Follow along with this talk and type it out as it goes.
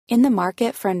In the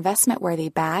market for investment-worthy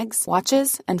bags,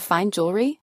 watches, and fine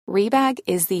jewelry, Rebag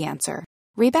is the answer.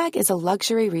 Rebag is a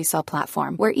luxury resale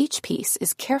platform where each piece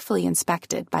is carefully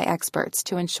inspected by experts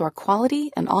to ensure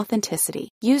quality and authenticity.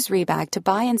 Use Rebag to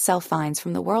buy and sell finds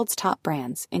from the world's top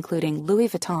brands, including Louis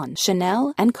Vuitton,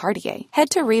 Chanel, and Cartier. Head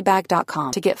to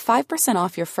Rebag.com to get 5%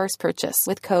 off your first purchase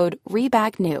with code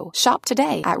REBAGNEW. Shop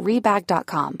today at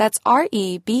Rebag.com. That's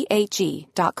REBAG.com.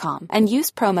 And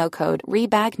use promo code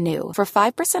REBAGNEW for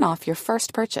 5% off your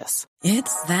first purchase.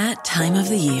 It's that time of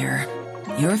the year.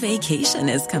 Your vacation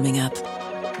is coming up.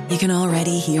 You can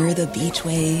already hear the beach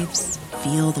waves,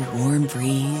 feel the warm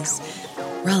breeze,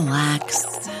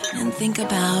 relax, and think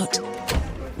about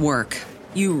work.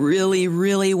 You really,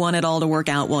 really want it all to work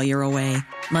out while you're away.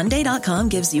 Monday.com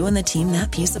gives you and the team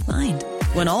that peace of mind.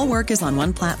 When all work is on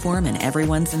one platform and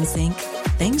everyone's in sync,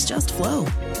 things just flow.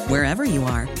 Wherever you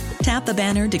are, tap the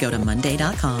banner to go to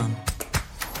Monday.com.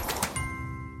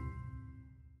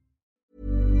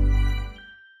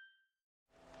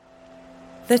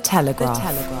 The Telegraph.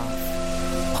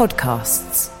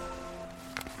 Podcasts.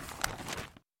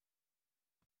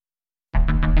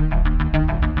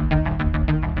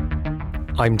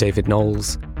 I'm David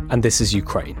Knowles, and this is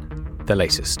Ukraine, the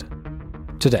latest.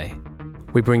 Today,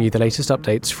 we bring you the latest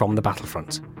updates from the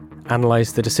battlefront,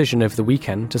 analyse the decision over the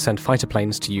weekend to send fighter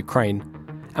planes to Ukraine,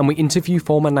 and we interview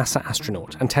former NASA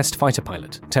astronaut and test fighter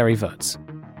pilot Terry Virts.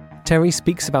 Terry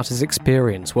speaks about his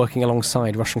experience working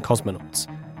alongside Russian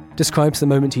cosmonauts, describes the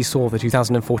moment he saw the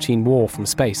 2014 war from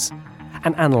space,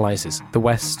 and analyses the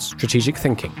West's strategic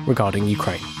thinking regarding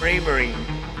Ukraine. Bravery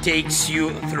takes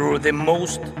you through the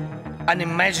most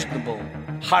unimaginable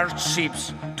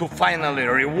hardships to finally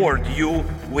reward you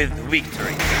with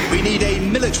victory. We need a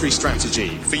military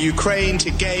strategy for Ukraine to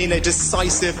gain a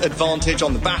decisive advantage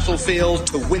on the battlefield,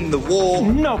 to win the war.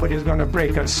 Nobody's going to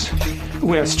break us.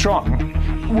 We're strong.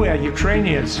 We're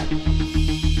Ukrainians.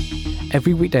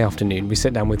 Every weekday afternoon, we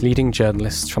sit down with leading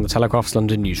journalists from the Telegraph's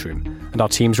London newsroom and our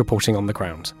teams reporting on the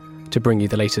ground to bring you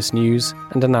the latest news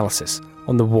and analysis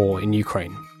on the war in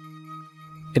Ukraine.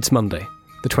 It's Monday,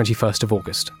 the 21st of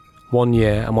August, 1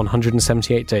 year and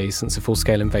 178 days since the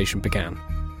full-scale invasion began.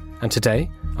 And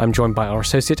today, I'm joined by our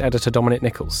Associate Editor Dominic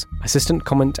Nichols, Assistant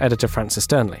Comment Editor Francis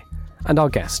Sternley, and our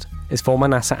guest is former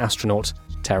NASA astronaut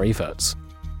Terry Virts.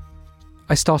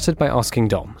 I started by asking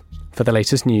Dom for the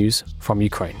latest news from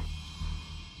Ukraine.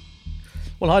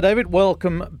 Well, hi, David.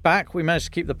 Welcome back. We managed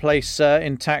to keep the place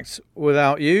intact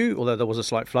without you, although there was a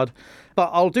slight flood.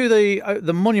 But I'll do the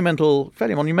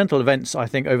fairly monumental events, I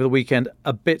think, over the weekend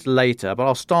a bit later. But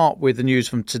I'll start with the news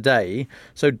from today.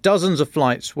 So dozens of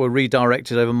flights were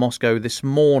redirected over Moscow this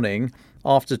morning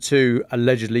after two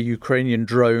allegedly Ukrainian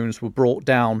drones were brought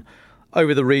down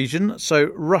over the region.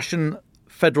 So Russian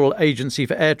Federal Agency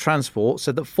for Air Transport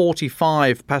said that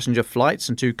 45 passenger flights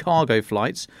and 2 cargo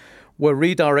flights were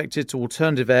redirected to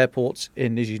alternative airports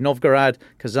in Nizhny Novgorod,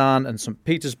 Kazan and St.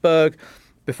 Petersburg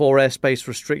before airspace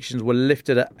restrictions were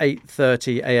lifted at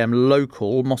 8:30 a.m.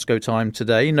 local Moscow time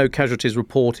today. No casualties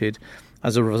reported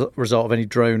as a result of any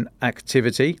drone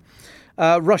activity.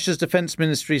 Russia's defense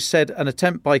ministry said an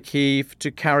attempt by Kyiv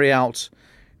to carry out,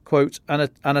 quote, an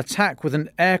attack with an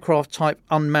aircraft-type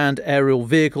unmanned aerial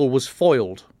vehicle was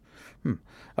foiled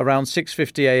around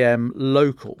 6:50 a.m.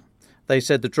 local. They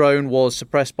said the drone was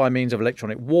suppressed by means of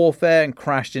electronic warfare and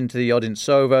crashed into the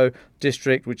Odintsovo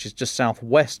district, which is just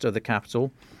southwest of the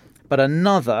capital. But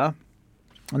another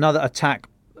attack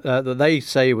that they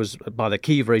say was by the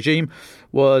Kyiv regime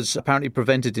was apparently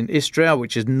prevented in Istria,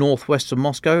 which is northwest of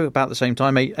Moscow, about the same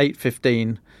time,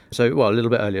 8:15. So, well, a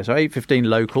little bit earlier. So 8:15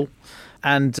 local.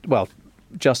 And, well,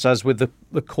 just as with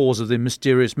the cause of the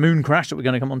mysterious moon crash that we're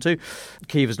going to come on to,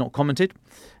 Kyiv has not commented.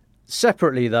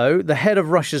 Separately, though, the head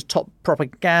of Russia's top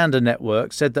propaganda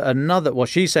network said that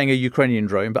she's saying a Ukrainian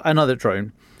drone, but another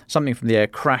drone, something from the air,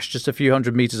 crashed just a few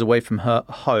hundred meters away from her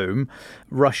home.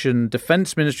 Russian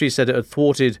Defense Ministry said it had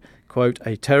thwarted, quote,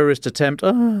 a terrorist attempt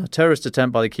by the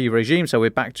Kyiv regime. So we're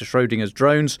back to Schrodinger's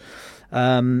drones.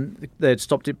 They had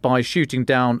stopped it by shooting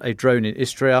down a drone in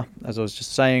Istria, as I was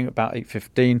just saying, about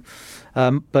 8:15.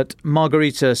 But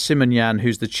Margarita Simonyan,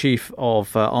 who's the chief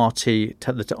of the RT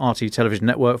television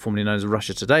network, formerly known as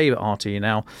Russia Today, but RT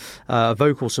now, a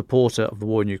vocal supporter of the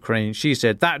war in Ukraine, she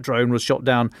said that drone was shot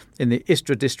down in the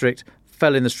Istria district,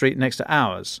 fell in the street next to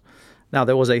ours. Now,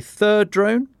 there was a third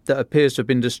drone that appears to have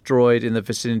been destroyed in the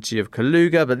vicinity of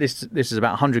Kaluga, but this is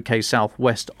about 100k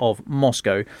southwest of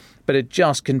Moscow. But it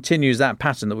just continues that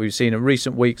pattern that we've seen in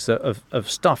recent weeks of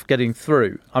stuff getting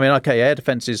through. I mean, okay, air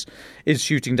defence is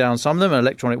shooting down some of them, and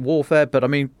electronic warfare, but I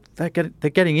mean, they're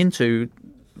getting into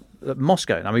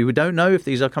Moscow. I mean, we don't know if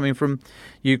these are coming from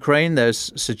Ukraine.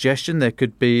 There's suggestion there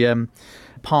could be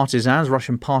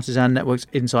Russian partisan networks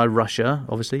inside Russia,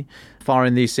 obviously,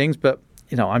 firing these things. But,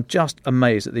 I'm just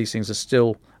amazed that these things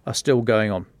are still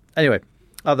going on. Anyway,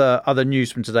 other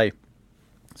news from today.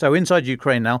 So inside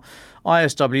Ukraine now,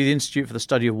 ISW, the Institute for the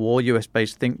Study of War,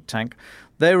 US-based think tank,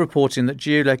 they're reporting that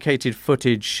geolocated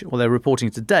footage, they're reporting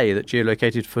today that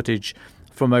geolocated footage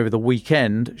from over the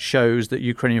weekend shows that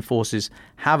Ukrainian forces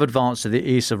have advanced to the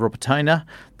east of Robotyne.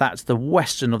 That's the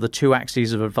western of the two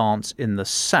axes of advance in the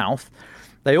south.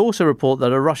 They also report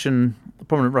that a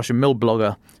prominent Russian mill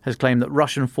blogger has claimed that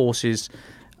Russian forces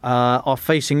are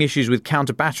facing issues with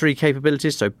counter-battery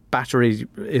capabilities. So battery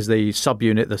is the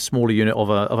subunit, the smaller unit of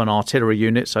an artillery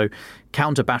unit. So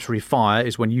counter-battery fire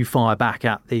is when you fire back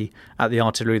at the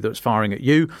artillery that's firing at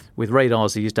you. With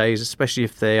radars these days, especially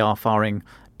if they are firing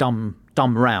dumb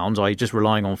rounds, i.e. just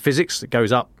relying on physics, it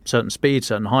goes up certain speed,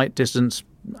 certain height, distance,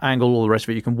 angle, all the rest of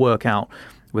it, you can work out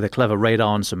with a clever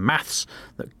radar and some maths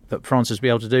that Francis will be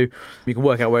able to do. You can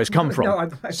work out where it's come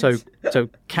from. So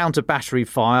counter battery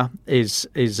fire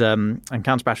and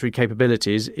counter battery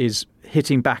capabilities is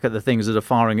hitting back at the things that are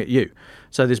firing at you.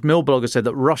 So this mill blogger said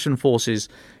that Russian forces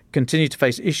continue to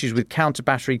face issues with counter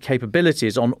battery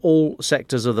capabilities on all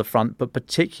sectors of the front, but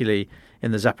particularly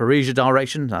in the Zaporizhia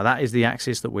direction. Now that is the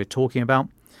axis that we're talking about.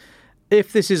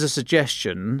 If this is a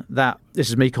suggestion that, this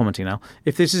is me commenting now,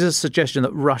 if this is a suggestion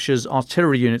that Russia's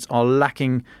artillery units are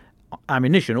lacking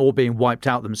ammunition or being wiped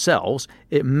out themselves,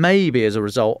 it may be as a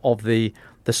result of the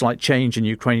slight change in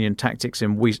Ukrainian tactics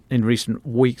in recent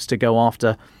weeks to go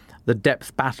after the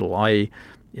depth battle, i.e.,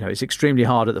 it's extremely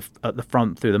hard at the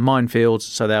front through the minefields,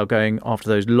 so they are going after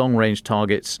those long-range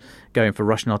targets, going for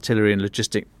Russian artillery and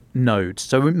logistic nodes.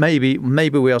 So maybe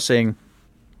we are seeing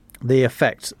the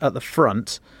effect at the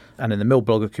front and in the mill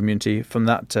blogger community from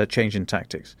that change in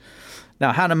tactics.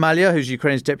 Now, Hanna Maliar, who's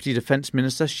Ukraine's deputy defense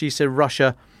minister, she said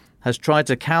Russia has tried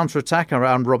to counterattack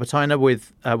around Robotyne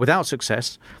without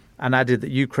success, and added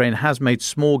that Ukraine has made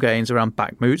small gains around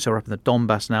Bakhmut, so we're up in the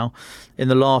Donbass now, in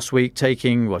the last week,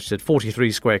 taking, she said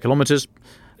 43 square kilometres.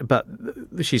 But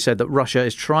she said that Russia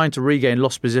is trying to regain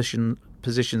lost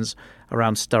positions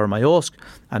around Staromayorsk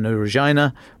and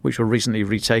Uruzhaina, which were recently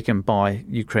retaken by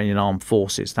Ukrainian armed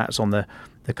forces. That's on the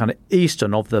kind of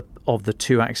eastern of the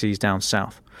two axes down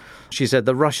south. She said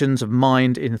the Russians have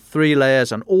mined in 3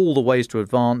 layers and all the ways to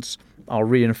advance are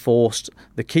reinforced.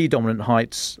 They've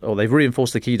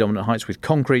reinforced the key dominant heights with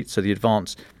concrete, so the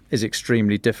advance is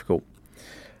extremely difficult.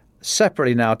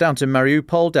 Separately now, down to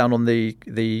Mariupol, down on the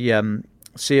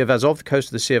Sea of Azov, the coast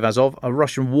of the Sea of Azov, a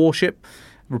Russian warship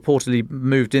reportedly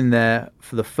moved in there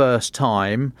for the first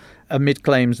time amid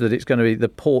claims that it's going to be the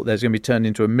port there's going to be turned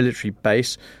into a military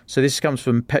base. So this comes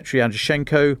from Petri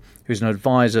Andrushenko, who's an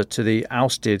advisor to the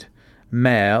ousted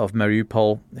mayor of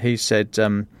Mariupol. He said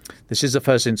this is the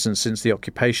first instance since the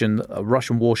occupation a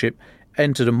Russian warship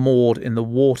entered and moored in the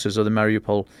waters of the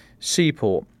Mariupol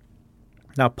seaport.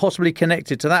 Now, possibly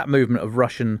connected to that movement of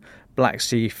Russian Black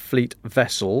Sea Fleet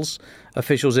vessels,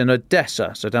 officials in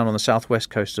Odessa, so down on the southwest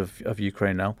coast of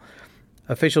Ukraine now,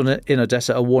 officials in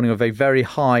Odessa are warning of a very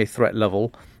high threat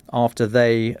level after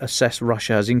they assess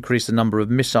Russia has increased the number of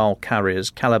missile carriers,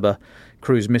 caliber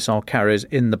cruise missile carriers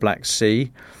in the Black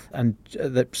Sea, and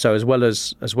so as well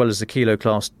as the Kilo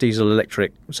class diesel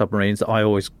electric submarines that I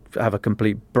always have a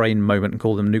complete brain moment and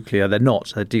call them nuclear. They're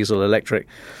not; they're diesel electric.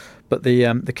 But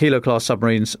the Kilo class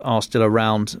submarines are still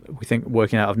around, we think,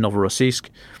 working out of Novorossiysk,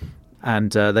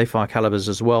 and they fire calibers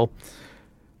as well.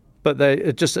 But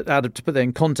they just added, to put that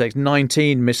in context,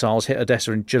 19 missiles hit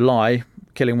Odessa in July,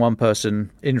 killing 1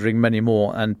 person, injuring many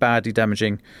more, and badly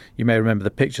damaging, you may remember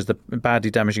the pictures, badly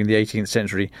damaging the 18th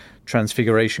century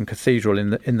Transfiguration Cathedral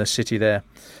in the city there.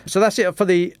 So that's it for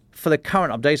the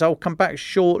current updates. I'll come back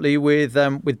shortly with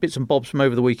bits and bobs from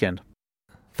over the weekend.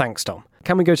 Thanks, Dom.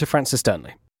 Can we go to Francis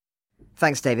Sternley?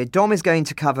 Thanks, David. Dom is going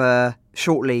to cover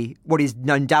shortly what is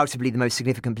undoubtedly the most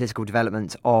significant political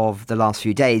development of the last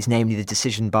few days, namely the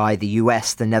decision by the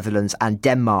US, the Netherlands and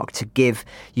Denmark to give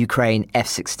Ukraine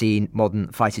F-16 modern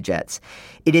fighter jets.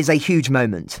 It is a huge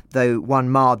moment, though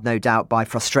one marred no doubt by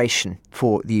frustration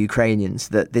for the Ukrainians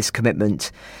that this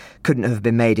commitment couldn't have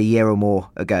been made a year or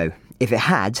more ago. If it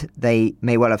had, they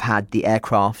may well have had the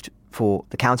aircraft for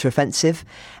the counter-offensive,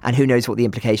 and who knows what the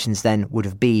implications then would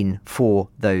have been for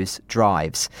those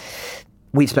drives.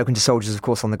 We've spoken to soldiers, of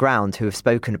course, on the ground who have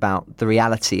spoken about the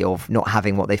reality of not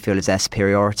having what they feel is their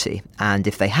superiority. And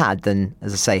if they had, then,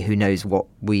 as I say, who knows what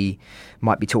we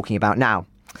might be talking about now.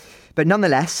 But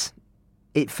nonetheless,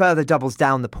 it further doubles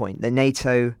down the point that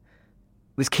NATO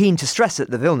was keen to stress at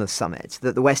the Vilnius summit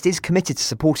that the West is committed to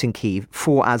supporting Kyiv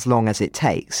for as long as it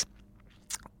takes.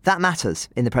 That matters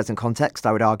in the present context,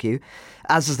 I would argue,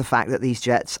 as does the fact that these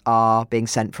jets are being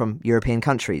sent from European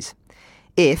countries.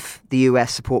 If the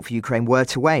US support for Ukraine were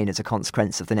to wane as a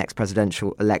consequence of the next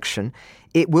presidential election,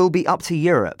 it will be up to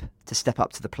Europe to step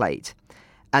up to the plate.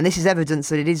 And this is evidence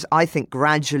that it is, I think,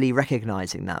 gradually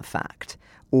recognising that fact,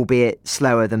 albeit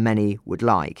slower than many would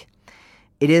like.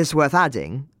 It is worth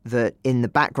adding that in the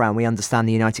background, we understand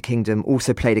the United Kingdom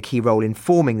also played a key role in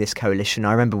forming this coalition.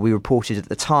 I remember we reported at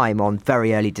the time on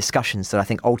very early discussions that I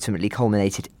think ultimately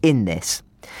culminated in this.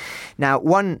 Now,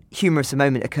 one humorous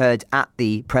moment occurred at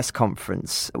the press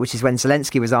conference, which is when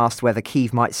Zelensky was asked whether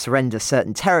Kyiv might surrender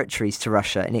certain territories to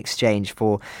Russia in exchange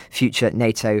for future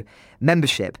NATO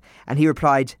membership. And he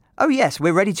replied, "Oh yes,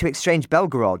 we're ready to exchange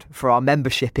Belgorod for our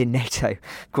membership in NATO."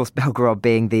 Of course, Belgorod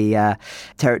being the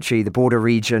territory, the border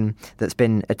region that's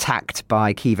been attacked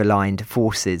by Kyiv-aligned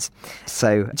forces.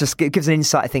 So just gives an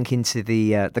insight, I think, into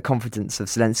the confidence of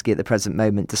Zelensky at the present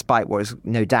moment, despite what has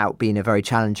no doubt been a very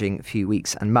challenging few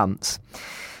weeks and months.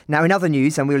 Now, in other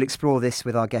news, and we'll explore this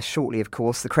with our guest shortly, of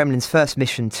course, the Kremlin's first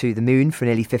mission to the moon for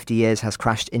nearly 50 years has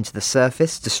crashed into the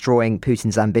surface, destroying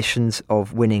Putin's ambitions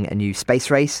of winning a new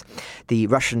space race. The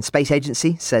Russian Space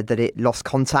Agency said that it lost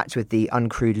contact with the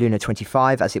uncrewed Luna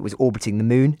 25 as it was orbiting the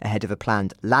moon ahead of a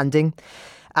planned landing.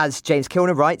 As James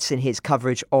Kilner writes in his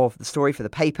coverage of the story for the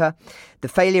paper, the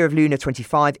failure of Luna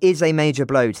 25 is a major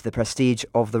blow to the prestige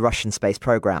of the Russian space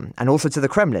program, and also to the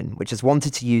Kremlin, which has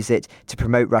wanted to use it to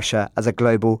promote Russia as a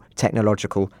global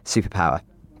technological superpower.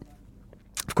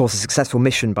 Of course, a successful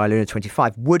mission by Luna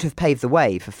 25 would have paved the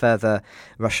way for further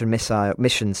Russian missile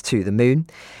missions to the moon,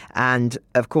 and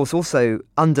of course also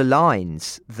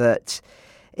underlines that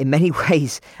in many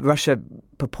ways, Russia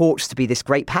purports to be this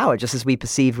great power, just as we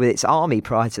perceived with its army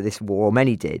prior to this war, or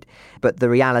many did. But the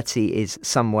reality is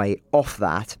some way off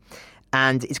that.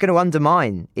 And it's going to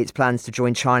undermine its plans to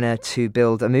join China to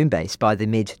build a moon base by the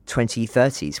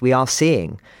mid-2030s. We are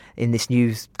seeing, in this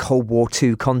new Cold War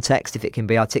II context, if it can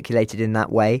be articulated in that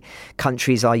way,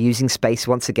 countries are using space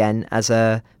once again as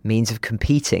a means of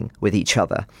competing with each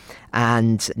other.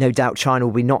 And no doubt China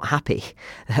will be not happy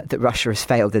that Russia has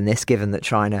failed in this, given that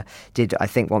China did, I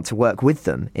think, want to work with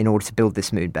them in order to build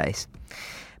this moon base.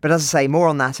 But as I say, more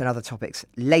on that and other topics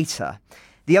later.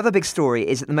 The other big story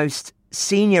is that the most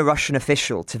senior Russian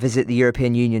official to visit the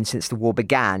European Union since the war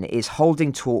began is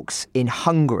holding talks in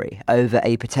Hungary over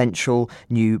a potential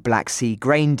new Black Sea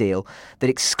grain deal that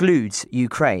excludes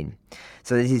Ukraine.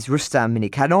 So this is Rustam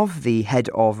Minikhanov, the head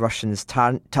of Russia's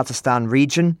Tatarstan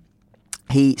region.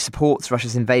 He supports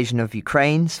Russia's invasion of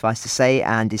Ukraine, suffice to say,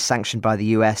 and is sanctioned by the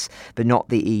US, but not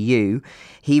the EU.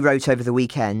 He wrote over the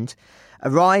weekend,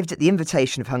 "Arrived at the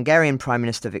invitation of Hungarian Prime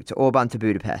Minister Viktor Orban to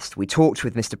Budapest. We talked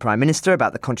with Mr. Prime Minister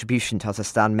about the contribution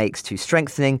Tatarstan makes to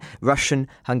strengthening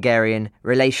Russian-Hungarian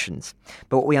relations.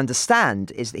 But what we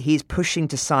understand is that he is pushing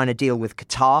to sign a deal with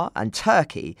Qatar and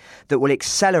Turkey that will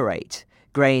accelerate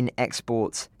grain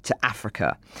exports to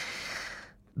Africa."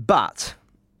 But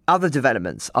other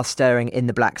developments are stirring in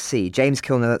the Black Sea. James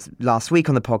Kilner last week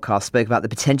on the podcast spoke about the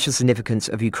potential significance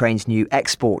of Ukraine's new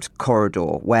export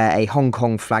corridor, where a Hong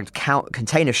Kong-flagged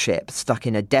container ship stuck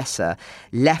in Odessa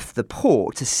left the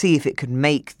port to see if it could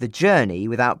make the journey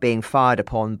without being fired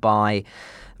upon by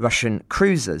Russian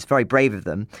cruisers. Very brave of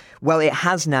them. Well, it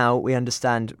has now, we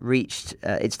understand, reached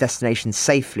its destination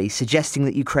safely, suggesting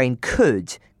that Ukraine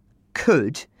could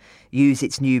use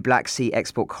its new Black Sea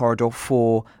export corridor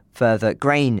for further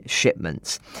grain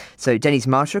shipments. So Denis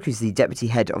Marchuk, who's the deputy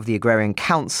head of the Agrarian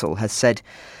Council, has said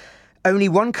only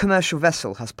one commercial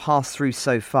vessel has passed through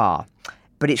so far,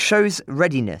 but it shows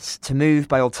readiness to move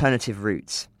by alternative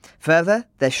routes. Further,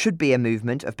 there should be a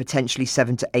movement of potentially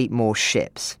 7 to 8 more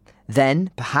ships.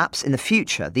 Then, perhaps in the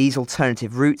future, these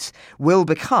alternative routes will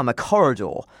become a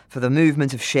corridor for the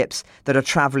movement of ships that are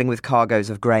travelling with cargoes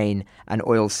of grain and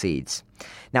oilseeds.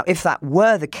 Now, if that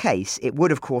were the case, it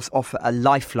would, of course, offer a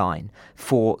lifeline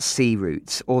for sea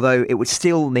routes, although it would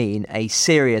still mean a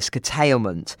serious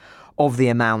curtailment of the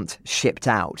amount shipped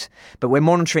out. But we're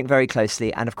monitoring very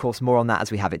closely, and of course, more on that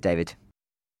as we have it, David.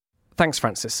 Thanks,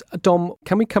 Francis. Dom,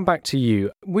 can we come back to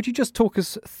you? Would you just talk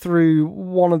us through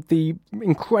one of the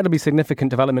incredibly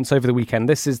significant developments over the weekend?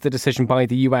 This is the decision by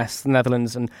the US, the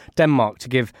Netherlands and Denmark to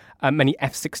give many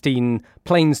F-16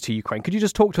 planes to Ukraine. Could you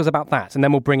just talk to us about that? And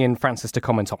then we'll bring in Francis to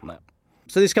comment on that.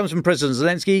 So this comes from President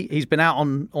Zelensky. He's been out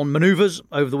on manoeuvres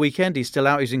over the weekend. He's still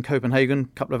out. He's in Copenhagen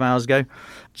a couple of hours ago.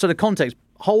 So the context,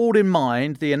 hold in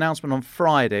mind the announcement on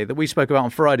Friday that we spoke about on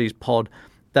Friday's pod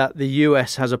that the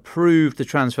US has approved the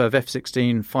transfer of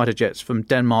F-16 fighter jets from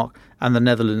Denmark and the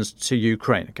Netherlands to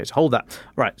Ukraine. Okay, so hold that.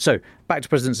 Right, so back to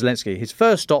President Zelensky. His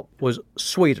first stop was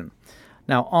Sweden.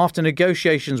 Now, after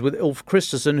negotiations with Ulf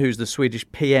Kristersson, who's the Swedish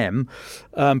PM,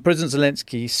 President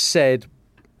Zelensky said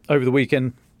over the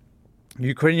weekend,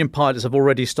 Ukrainian pilots have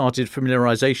already started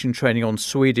familiarization training on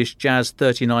Swedish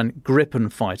Jas-39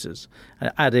 Gripen fighters,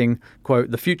 adding,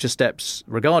 quote, the future steps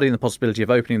regarding the possibility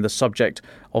of opening the subject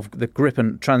of the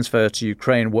Gripen transfer to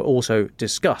Ukraine were also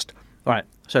discussed. All right,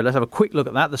 so let's have a quick look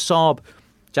at that. The Saab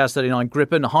Jas-39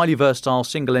 Gripen, a highly versatile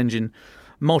single-engine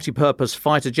multi-purpose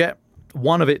fighter jet.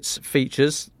 One of its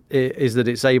features is that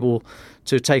it's able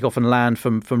to take off and land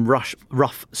from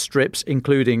rough strips,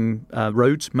 including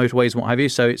roads, motorways, and what have you.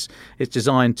 So it's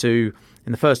designed to,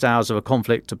 in the first hours of a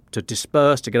conflict, to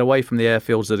disperse, to get away from the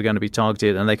airfields that are going to be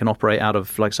targeted, and they can operate out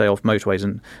of, like, say, off motorways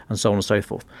and so on and so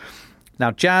forth.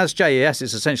 Now, JAS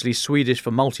is essentially Swedish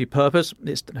for multi-purpose.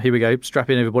 Here we go, strap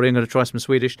in everybody, I'm going to try some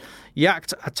Swedish.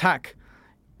 Jakt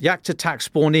attack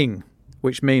spawning,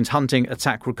 which means hunting,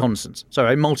 attack, reconnaissance. So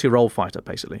a multi-role fighter,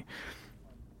 basically.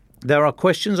 There are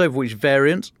questions over which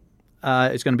variant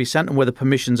is going to be sent and whether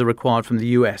permissions are required from the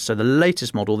US. So the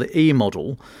latest model, the E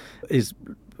model, is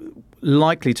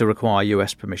likely to require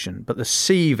US permission. But the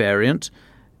C variant,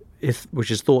 which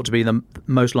is thought to be the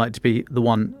most likely to be the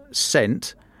one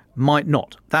sent, might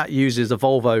not. That uses a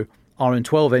Volvo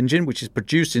RM12 engine, which is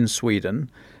produced in Sweden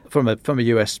from a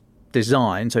US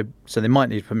design, so they might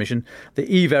need permission. The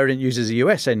E variant uses a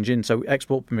US engine, so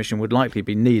export permission would likely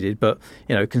be needed. But,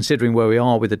 you know, considering where we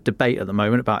are with the debate at the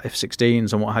moment about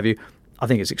F-16s and what have you, I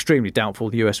think it's extremely doubtful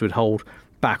the US would hold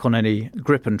back on any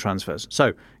Gripen transfers.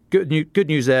 So good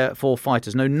news there for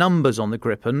fighters. No numbers on the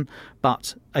Gripen,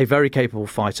 but a very capable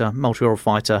fighter, multi-role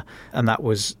fighter, and that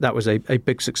was a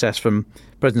big success from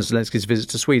President Zelensky's visit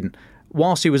to Sweden.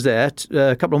 Whilst he was there,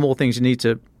 a couple of more things you need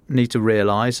to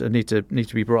realise and need to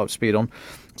be brought up to speed on.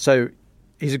 So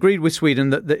he's agreed with Sweden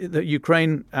that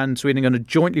Ukraine and Sweden are going to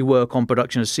jointly work on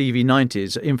production of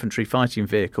CV-90s, infantry fighting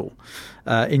vehicle,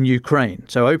 in Ukraine.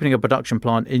 So opening a production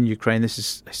plant in Ukraine, this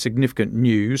is significant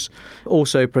news.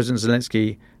 Also, President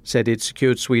Zelensky said he'd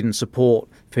secured Sweden's support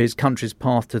for his country's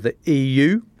path to the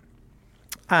EU.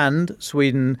 And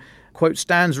Sweden, quote,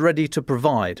 stands ready to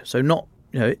provide. So not,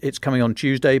 it's coming on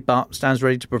Tuesday, but stands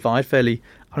ready to provide, fairly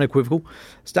unequivocal,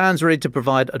 stands ready to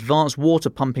provide advanced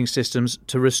water pumping systems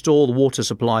to restore the water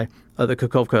supply at the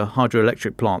Kakhovka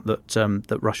hydroelectric plant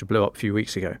that Russia blew up a few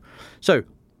weeks ago. So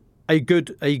a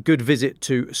good visit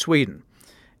to Sweden.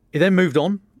 He then moved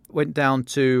on, went down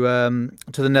to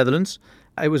the Netherlands.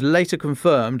 It was later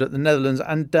confirmed that the Netherlands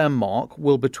and Denmark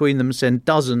will between them send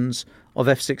dozens of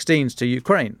F-16s to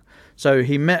Ukraine. So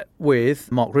he met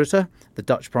with Mark Rutte, the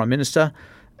Dutch Prime Minister,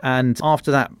 and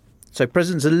after that, so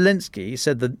President Zelensky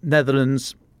said the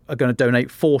Netherlands are going to donate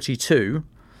 42,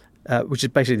 which is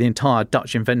basically the entire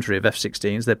Dutch inventory of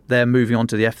F-16s. They're moving on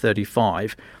to the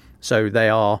F-35, so they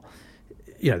are,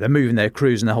 they're moving their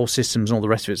crews and their whole systems and all the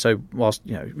rest of it. So whilst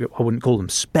I wouldn't call them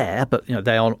spare, but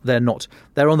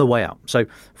they're on the way up. So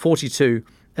 42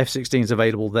 F-16s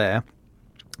available there.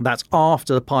 That's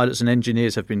after the pilots and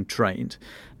engineers have been trained.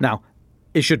 Now,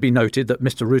 it should be noted that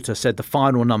Mr. Rutte said the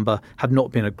final number had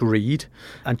not been agreed.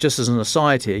 And just as an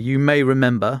aside here, you may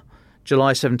remember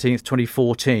July 17th,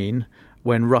 2014,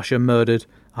 when Russia murdered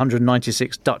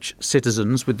 196 Dutch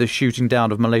citizens with the shooting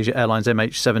down of Malaysia Airlines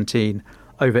MH17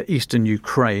 over eastern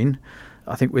Ukraine.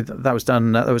 I think that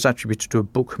was attributed to a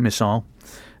Buk missile.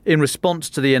 In response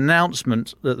to the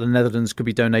announcement that the Netherlands could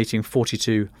be donating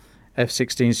 42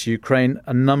 F-16s to Ukraine,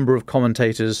 a number of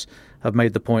commentators have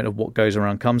made the point of what goes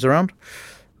around comes around.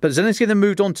 But Zelensky then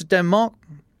moved on to Denmark.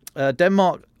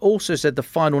 Denmark also said the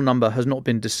final number has not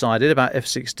been decided about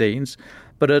F-16s,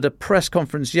 but at a press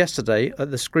conference yesterday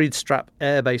at the Skridstrap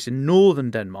Air Base in northern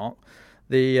Denmark,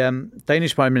 the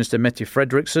Danish Prime Minister Mette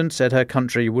Frederiksen said her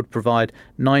country would provide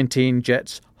 19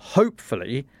 jets,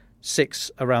 hopefully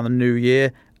 6 around the new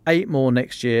year, 8 more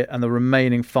next year, and the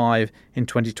remaining 5 in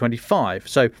 2025.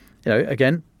 So,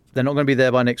 again, they're not going to be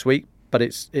there by next week, but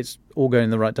it's all going in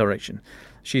the right direction.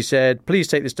 She said, please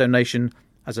take this donation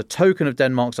as a token of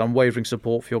Denmark's unwavering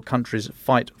support for your country's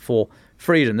fight for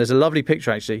freedom. There's a lovely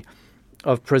picture, actually,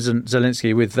 of President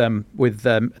Zelensky with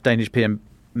Danish PM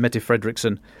Mette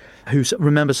Frederiksen, who,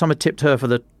 remember, some had tipped her for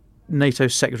the NATO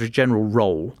Secretary-General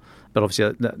role, but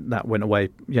obviously that went away.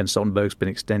 Jens Stoltenberg's been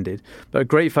extended. But a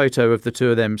great photo of the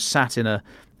two of them sat in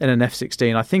an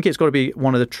F-16. I think it's got to be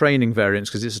one of the training variants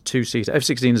because it's a two-seater.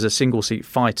 F-16 is a single-seat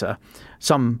fighter.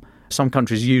 Some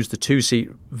countries use the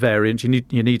two-seat variant. You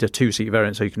need a two-seat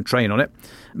variant so you can train on it.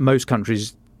 Most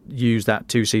countries use that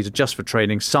two-seater just for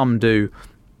training. Some do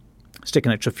stick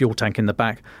an extra fuel tank in the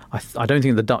back. I don't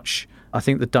think the Dutch. I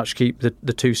think the Dutch keep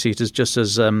the two-seaters just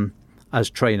as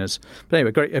trainers. But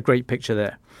anyway, a great picture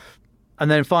there. And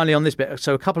then finally on this bit,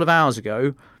 so a couple of hours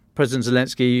ago, President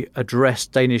Zelensky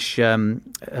addressed Danish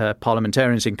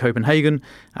parliamentarians in Copenhagen,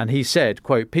 and he said,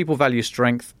 quote, "People value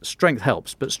strength. Strength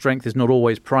helps, but strength is not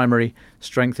always primary.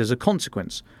 Strength is a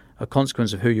consequence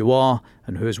of who you are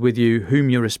and who is with you, whom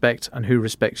you respect and who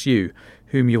respects you,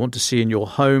 whom you want to see in your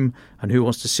home and who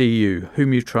wants to see you,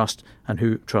 whom you trust and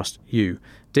who trust you.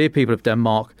 Dear people of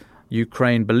Denmark,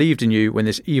 Ukraine believed in you when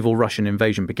this evil Russian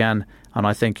invasion began, and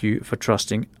I thank you for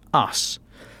trusting us."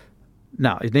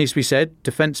 Now, it needs to be said,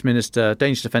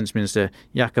 Danish Defence Minister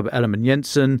Jakob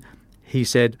Ellemann-Jensen, he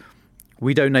said,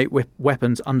 "We donate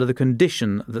weapons under the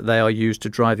condition that they are used to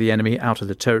drive the enemy out of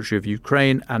the territory of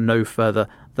Ukraine and no further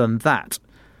than that,"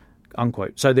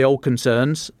 unquote. So the old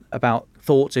concerns about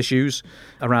thoughts, issues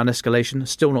around escalation have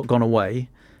still not gone away.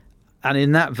 And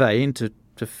in that vein, to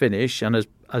finish, and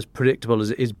as predictable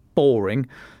as it is boring,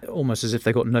 almost as if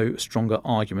they've got no stronger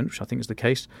argument, which I think is the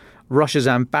case, Russia's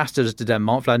ambassador to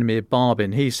Denmark, Vladimir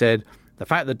Barbin, he said, "The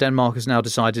fact that Denmark has now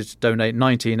decided to donate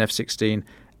 19 F-16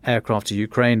 aircraft to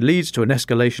Ukraine leads to an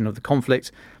escalation of the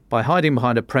conflict. By hiding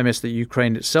behind a premise that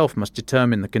Ukraine itself must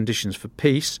determine the conditions for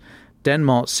peace,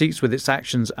 Denmark seeks with its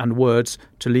actions and words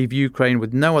to leave Ukraine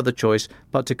with no other choice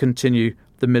but to continue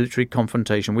the military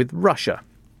confrontation with Russia."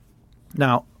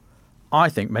 Now, I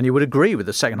think many would agree with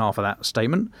the second half of that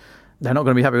statement. They're not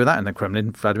going to be happy with that in the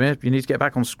Kremlin, Vladimir. You need to get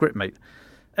back on script, mate.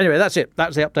 Anyway, that's it.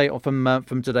 That's the update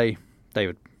from today,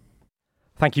 David.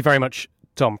 Thank you very much,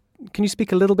 Tom. Can you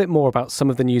speak a little bit more about some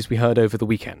of the news we heard over the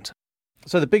weekend?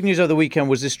 So the big news over the weekend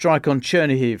was this strike on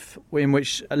Chernihiv, in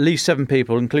which at least 7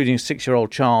 people, including a 6-year-old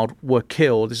child, were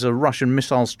killed. This is a Russian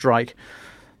missile strike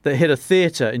that hit a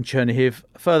theatre in Chernihiv.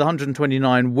 Further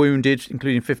 129 wounded,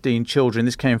 including 15 children.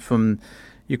 This came from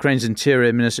Ukraine's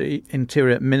Interior Minister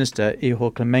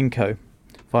Ihor Klimenko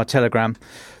via Telegram.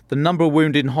 The number of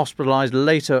wounded and hospitalised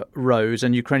later rose,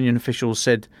 and Ukrainian officials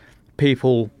said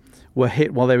people were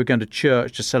hit while they were going to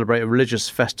church to celebrate a religious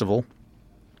festival.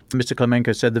 Mr.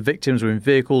 Klimenko said the victims were in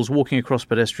vehicles, walking across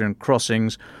pedestrian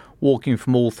crossings, walking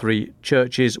from all 3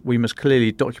 churches. We must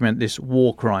clearly document this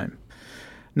war crime.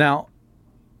 Now,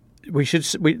 we need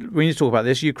to talk about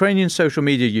this. Ukrainian social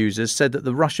media users said that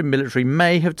the Russian military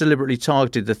may have deliberately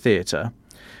targeted the theatre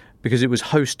because it was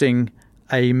hosting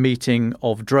a meeting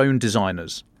of drone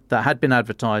designers that had been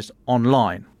advertised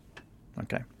online.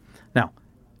 Okay. Now,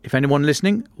 if anyone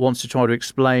listening wants to try to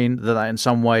explain that in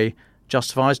some way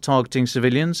justifies targeting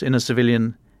civilians in a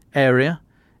civilian area,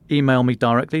 email me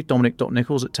directly,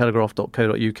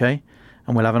 dominic.nichols@telegraph.co.uk,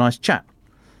 and we'll have a nice chat.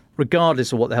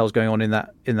 Regardless of what the hell's going on in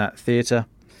that theatre,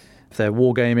 if they're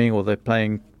wargaming or they're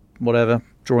playing whatever,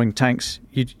 drawing tanks,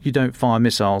 you don't fire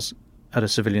missiles at a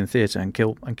civilian theatre and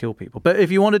kill people. But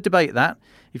if you want to debate that,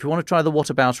 if you want to try the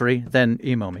whataboutery, then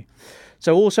email me.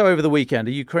 So also over the weekend,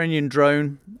 a Ukrainian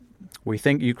drone,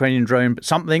 but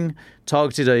something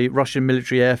targeted a Russian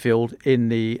military airfield in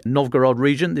the Novgorod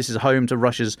region. This is home to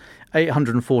Russia's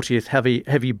 840th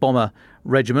Heavy Bomber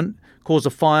Regiment. Caused a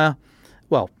fire.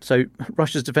 Well, so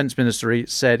Russia's defense ministry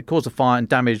said it caused a fire and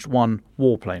damaged 1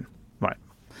 warplane. Right.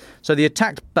 So the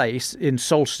attacked base in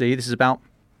Solsty, this is about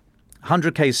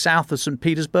 100 km south of St.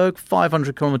 Petersburg,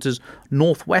 500 kilometers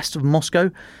northwest of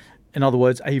Moscow. In other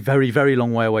words, a very, very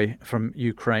long way away from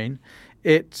Ukraine.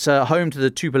 It's home to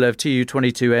the Tupolev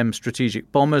Tu-22M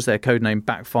strategic bombers. They're codenamed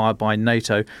Backfire by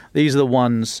NATO. These are the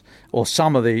ones, or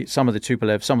some of the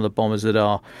Tupolev, some of the bombers that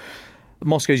are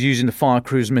Moscow's using to fire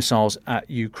cruise missiles at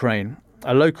Ukraine.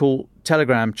 A local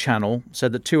Telegram channel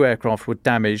said that 2 aircraft were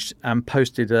damaged and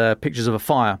posted pictures of a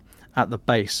fire at the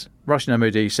base. Russian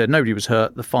MOD said nobody was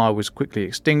hurt. The fire was quickly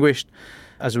extinguished.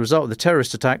 As a result of the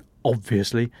terrorist attack on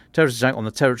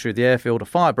the territory of the airfield, a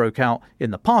fire broke out in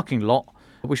the parking lot,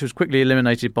 which was quickly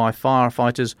eliminated by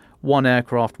firefighters. 1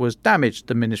 aircraft was damaged,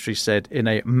 the ministry said in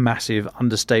a massive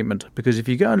understatement. Because if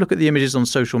you go and look at the images on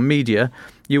social media,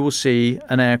 you will see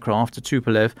an aircraft, a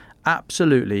Tupolev,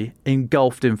 absolutely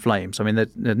engulfed in flames. I mean,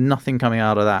 there's nothing coming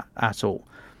out of that at all.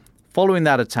 Following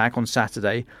that attack on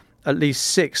Saturday, at least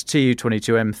 6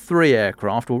 Tu-22M3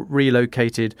 aircraft were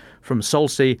relocated from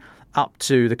Solsty up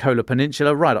to the Kola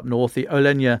Peninsula, right up north, the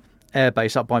Olenia Air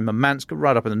Base up by Murmansk,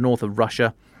 right up in the north of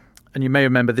Russia. And you may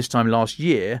remember this time last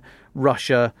year,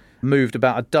 Russia moved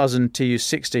about a dozen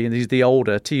Tu-60, and these are the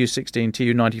older Tu-16,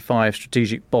 Tu-95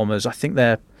 strategic bombers. I think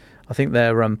they're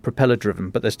propeller driven,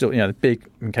 but they're still big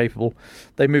and capable.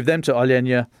 They moved them to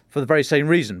Olenia for the very same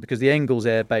reason, because the Engels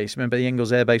Air Base, remember the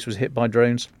Engels Air Base was hit by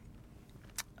drones,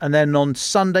 And then on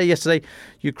Sunday, yesterday,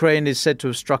 Ukraine is said to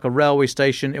have struck a railway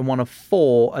station in one of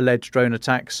 4 alleged drone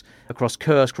attacks across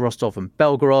Kursk, Rostov and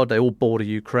Belgorod. They all border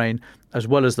Ukraine, as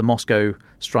well as the Moscow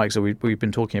strikes that we've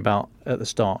been talking about at the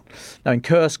start. Now, in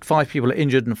Kursk, 5 people are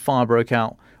injured and fire broke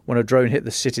out when a drone hit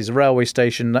the city's railway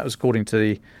station. That was according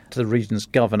to the region's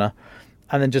governor.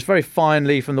 And then just very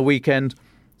finally from the weekend,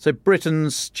 so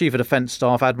Britain's Chief of Defence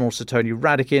Staff, Admiral Sir Tony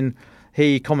Radakin,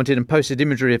 he commented and posted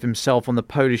imagery of himself on the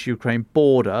Polish-Ukraine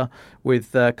border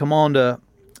with commander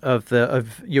of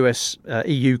US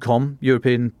EUCOM,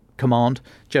 European Command,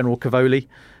 General Cavoli,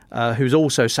 who's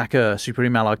also SACEUR,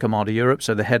 Supreme Allied Commander Europe,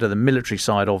 so the head of the military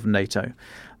side of NATO.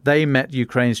 They met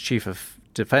Ukraine's Chief of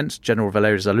Defence, General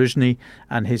Valery Zaluzhny,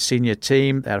 and his senior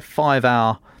team. They had a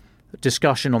 5-hour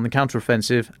discussion on the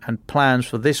counteroffensive and plans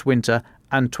for this winter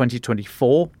and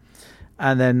 2024.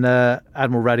 And then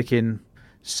Admiral Radakin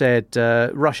said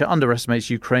Russia underestimates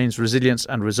Ukraine's resilience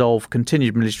and resolve,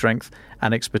 continued military strength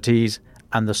and expertise,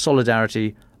 and the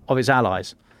solidarity of its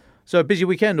allies. So a busy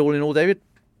weekend all in all, David.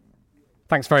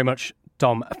 Thanks very much,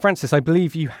 Dom. Francis, I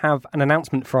believe you have an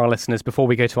announcement for our listeners before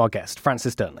we go to our guest,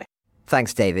 Francis Durnley.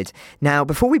 Thanks, David. Now,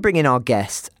 before we bring in our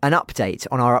guest, an update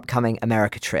on our upcoming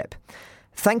America trip.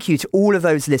 Thank you to all of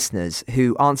those listeners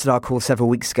who answered our call several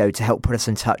weeks ago to help put us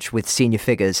in touch with senior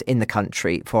figures in the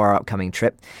country for our upcoming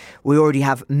trip. We already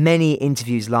have many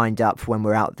interviews lined up for when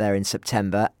we're out there in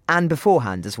September and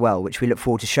beforehand as well, which we look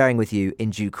forward to sharing with you in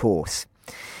due course.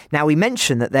 Now, we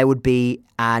mentioned that there would be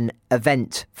an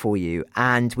event for you,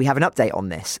 and we have an update on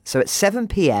this. So at 7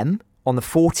 p.m. on the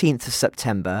 14th of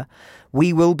September,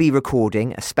 we will be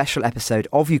recording a special episode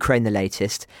of Ukraine the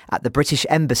Latest at the British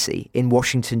Embassy in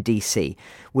Washington, D.C.,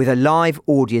 with a live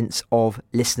audience of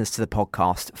listeners to the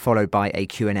podcast, followed by a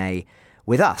Q&A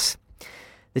with us.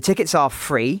 The tickets are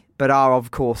free, but are,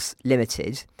 of course,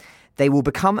 limited. They will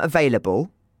become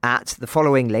available at the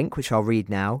following link, which I'll read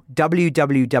now,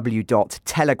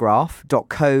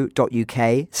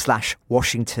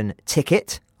 www.telegraph.co.uk/Washington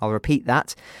ticket. I'll repeat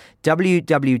that,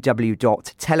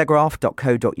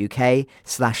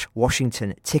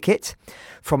 www.telegraph.co.uk/Washington ticket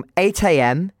from 8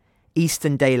 a.m.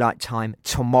 Eastern Daylight Time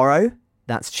tomorrow.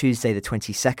 That's Tuesday the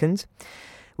 22nd.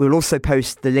 We'll also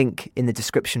post the link in the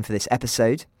description for this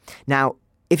episode. Now,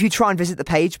 if you try and visit the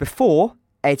page before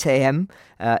 8 a.m.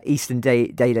 Eastern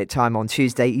Daylight Time on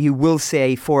Tuesday, you will see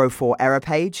a 404 error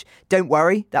page. Don't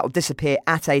worry, that will disappear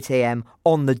at 8 a.m.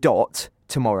 on the dot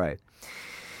tomorrow.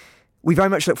 We very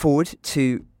much look forward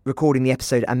to recording the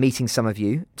episode and meeting some of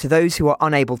you. To those who are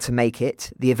unable to make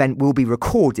it, the event will be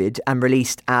recorded and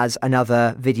released as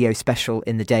another video special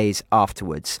in the days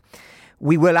afterwards.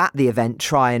 We will at the event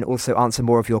try and also answer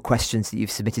more of your questions that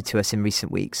you've submitted to us in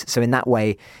recent weeks. So in that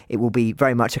way, it will be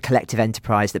very much a collective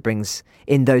enterprise that brings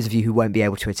in those of you who won't be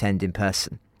able to attend in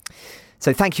person.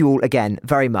 So thank you all again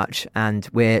very much, and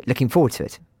we're looking forward to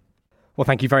it. Well,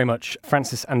 thank you very much,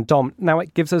 Francis and Dom. Now,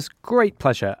 it gives us great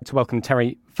pleasure to welcome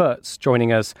Terry Virts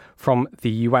joining us from the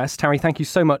US. Terry, thank you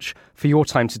so much for your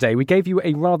time today. We gave you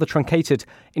a rather truncated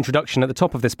introduction at the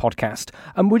top of this podcast.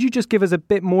 Would you just give us a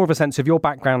bit more of a sense of your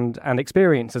background and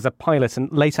experience as a pilot and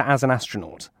later as an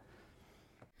astronaut?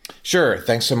 Sure.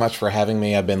 Thanks so much for having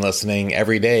me. I've been listening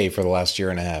every day for the last year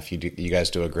and a half. You guys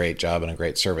do a great job and a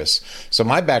great service. So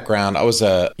my background, I was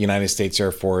a United States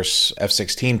Air Force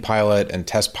F-16 pilot and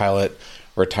test pilot,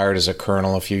 retired as a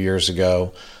colonel a few years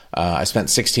ago. I spent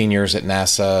 16 years at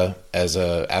NASA as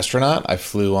an astronaut. I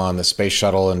flew on the Space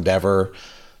Shuttle Endeavour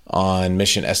on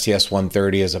mission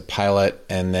STS-130 as a pilot,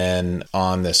 and then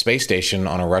on the space station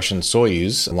on a Russian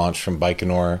Soyuz launched from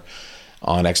Baikonur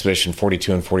on Expedition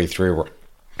 42 and 43,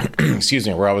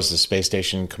 where I was the space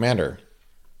station commander.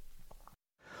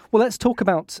 Well, let's talk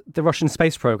about the Russian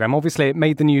space program. Obviously, it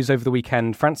made the news over the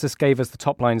weekend. Francis gave us the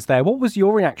top lines there. What was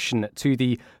your reaction to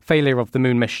the failure of the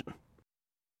moon mission?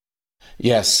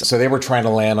 Yes, so they were trying to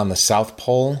land on the South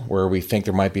Pole, where we think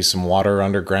there might be some water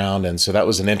underground, and so that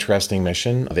was an interesting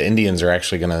mission. The Indians are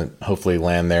actually going to hopefully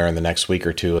land there in the next week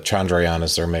or two. Chandrayaan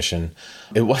is their mission.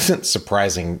 It wasn't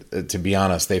surprising, to be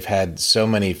honest. They've had so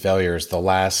many failures. The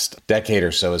last decade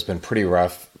or so has been pretty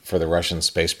rough for the Russian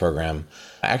space program.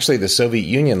 Actually, the Soviet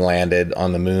Union landed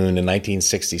on the moon in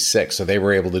 1966, so they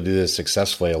were able to do this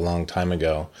successfully a long time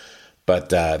ago. But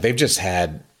they've just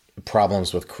had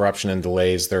problems with corruption and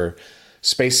delays. Their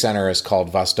space center is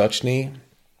called Vostochny.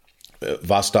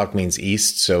 Vostok means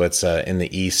east, so it's in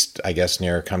the east, I guess,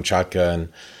 near Kamchatka and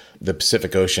the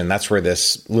Pacific Ocean. That's where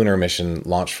this lunar mission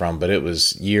launched from, but it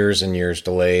was years and years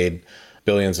delayed,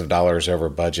 billions of dollars over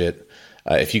budget.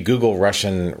 If you Google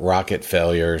Russian rocket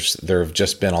failures, there have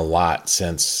just been a lot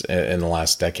since in the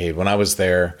last decade. When I was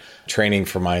there training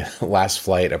for my last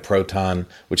flight, a Proton,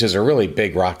 which is a really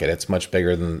big rocket, it's much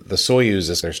bigger than the Soyuz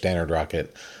is their standard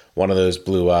rocket. One of those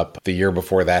blew up. The year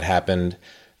before that happened,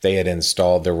 they had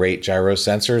installed the rate gyro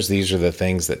sensors. These are the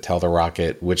things that tell the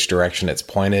rocket which direction it's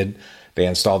pointed. They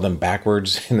installed them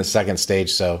backwards in the second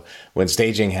stage. So when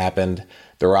staging happened,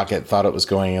 the rocket thought it was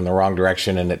going in the wrong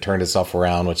direction and it turned itself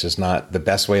around, which is not the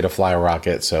best way to fly a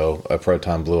rocket. So a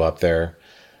Proton blew up there.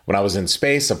 When I was in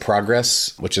space, a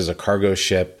Progress, which is a cargo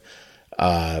ship,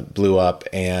 blew up,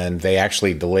 and they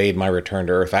actually delayed my return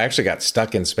to Earth. I actually got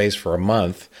stuck in space for a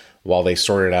month while they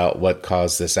sorted out what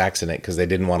caused this accident because they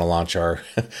didn't want to launch our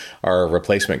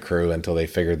replacement crew until they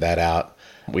figured that out.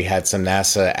 We had some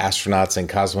NASA astronauts and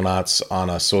cosmonauts on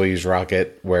a Soyuz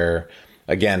rocket where,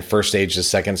 again, first stage to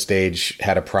second stage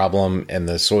had a problem, and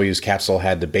the Soyuz capsule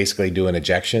had to basically do an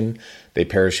ejection. They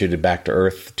parachuted back to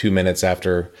Earth 2 minutes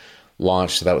after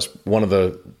launch. So that was one of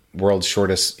the world's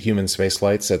shortest human space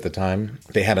flights at the time.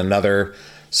 They had another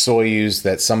Soyuz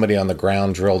that somebody on the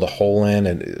ground drilled a hole in,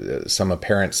 and some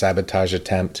apparent sabotage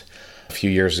attempt a few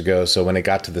years ago. So when it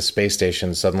got to the space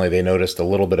station, suddenly they noticed a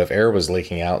little bit of air was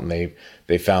leaking out, and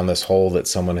they found this hole that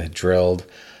someone had drilled.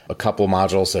 A couple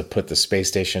modules have put the space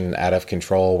station out of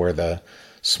control, where the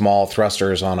small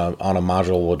thrusters on a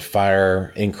module would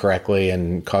fire incorrectly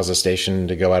and cause the station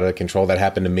to go out of control. That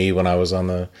happened to me when I was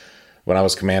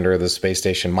commander of the space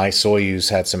station. My Soyuz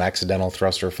had some accidental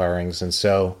thruster firings, and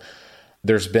so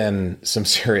there's been some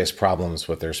serious problems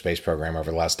with their space program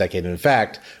over the last decade. In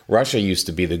fact, Russia used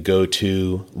to be the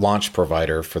go-to launch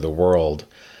provider for the world.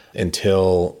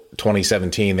 Until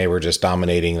 2017, they were just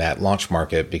dominating that launch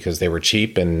market because they were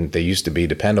cheap and they used to be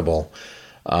dependable.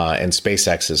 And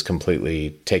SpaceX has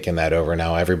completely taken that over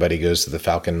now. Everybody goes to the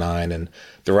Falcon 9, and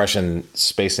the Russian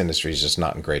space industry is just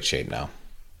not in great shape now.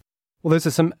 Well, those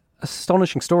are some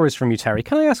astonishing stories from you, Terry.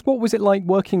 Can I ask, what was it like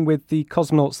working with the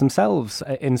cosmonauts themselves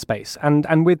in space and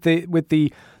with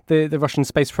the Russian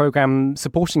space program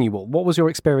supporting you all? What was your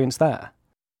experience there?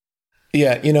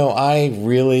 Yeah, I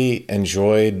really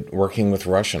enjoyed working with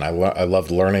Russian. I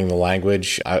loved learning the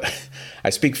language. I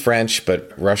speak French,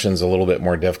 but Russian's a little bit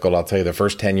more difficult. I'll tell you, the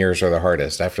first 10 years are the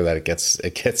hardest. After that,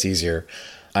 it gets easier.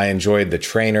 I enjoyed the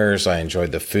trainers. I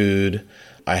enjoyed the food.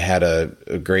 I had a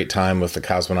great time with the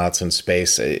cosmonauts in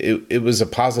space. It was a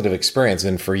positive experience.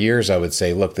 And for years, I would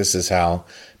say, look, this is how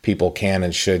people can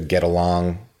and should get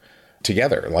along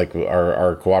together. Like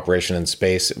our cooperation in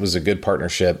space, it was a good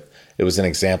partnership. It was an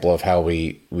example of how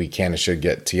we can and should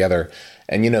get together.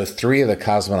 And, 3 of the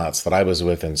cosmonauts that I was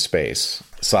with in space,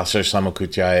 Sasha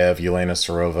Samokutyaev, Yelena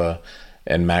Serova,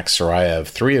 and Max Sarayev,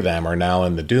 3 of them are now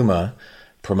in the Duma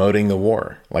promoting the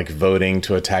war, like voting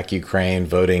to attack Ukraine,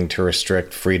 voting to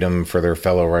restrict freedom for their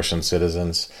fellow Russian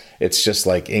citizens. It's just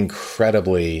like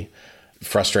incredibly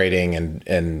frustrating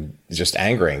and just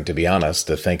angering, to be honest,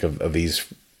 to think of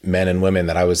these men and women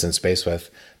that I was in space with.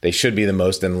 They should be the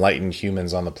most enlightened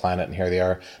humans on the planet, and here they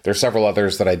are. There are several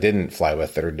others that I didn't fly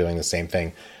with that are doing the same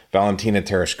thing. Valentina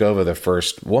Tereshkova, the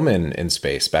first woman in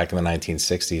space back in the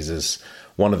 1960s, is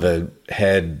one of the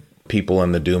head people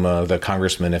in the Duma, the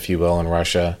congressman, if you will, in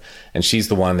Russia. And she's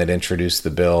the one that introduced the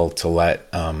bill to let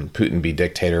Putin be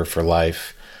dictator for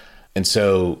life. And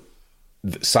so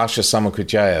Sasha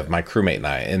Samokutyaev, my crewmate, and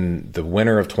I, in the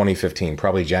winter of 2015,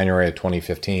 probably January of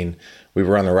 2015, we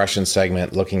were on the Russian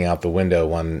segment looking out the window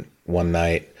one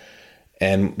night,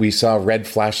 and we saw red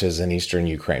flashes in eastern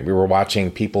Ukraine. We were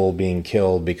watching people being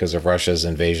killed because of Russia's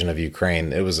invasion of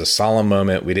Ukraine. It was a solemn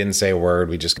moment. We didn't say a word.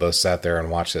 We just both sat there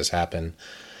and watched this happen.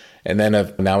 And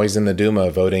then now he's in the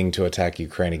Duma voting to attack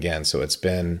Ukraine again. So it's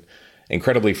been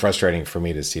incredibly frustrating for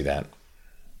me to see that.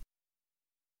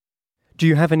 Do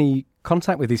you have any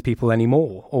contact with these people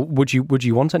anymore, or would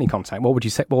you want any contact? What would you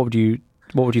say? What would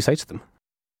you say to them?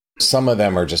 Some of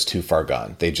them are just too far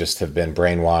gone. They just have been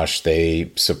brainwashed.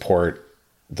 They support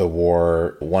the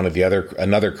war.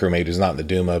 Another crewmate who's not in the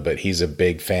Duma, but he's a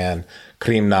big fan.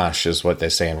 Krym nash is what they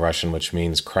say in Russian, which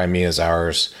means Crimea's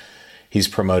ours. He's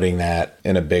promoting that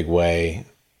in a big way.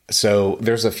 So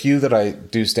there's a few that I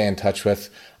do stay in touch with.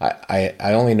 I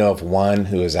only know of one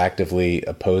who has actively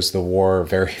opposed the war,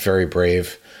 very, very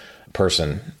brave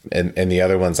person. And the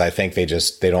other ones, I think they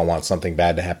don't want something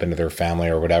bad to happen to their family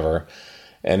or whatever.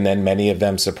 And then many of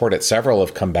them support it. Several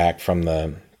have come back from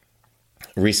the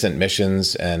recent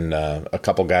missions, and a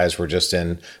couple guys were just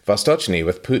in Vostochny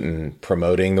with Putin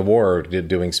promoting the war,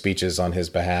 doing speeches on his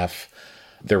behalf.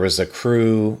 There was a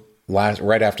crew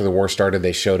right after the war started,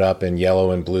 they showed up in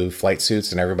yellow and blue flight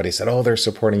suits, and everybody said, "Oh, they're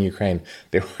supporting Ukraine."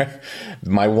 They were.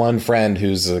 My one friend,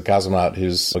 who's a cosmonaut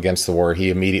who's against the war, he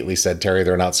immediately said, "Terry,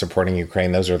 they're not supporting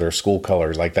Ukraine. Those are their school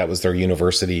colors. Like that was their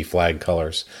university flag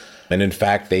colors." And in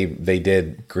fact, they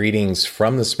did greetings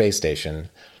from the space station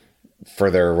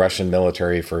for their Russian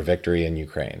military for victory in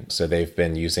Ukraine. So they've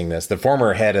been using this. The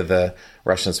former head of the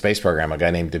Russian space program, a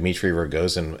guy named Dmitry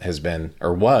Rogozin, has been,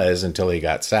 or was until he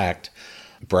got sacked,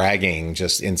 bragging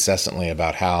just incessantly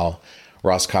about how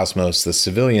Roscosmos, the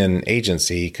civilian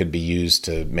agency, could be used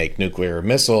to make nuclear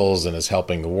missiles and is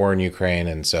helping the war in Ukraine.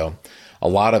 And so a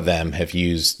lot of them have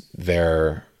used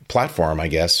their platform, I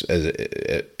guess,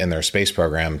 in their space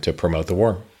program to promote the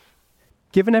war.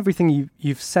 Given everything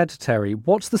you've said, Terry,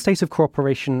 what's the state of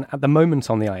cooperation at the moment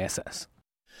on the ISS?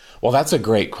 Well, that's a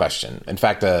great question. In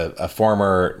fact, a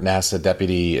former NASA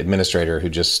deputy administrator who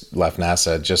just left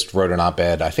NASA just wrote an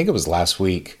op-ed, I think it was last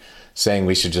week, saying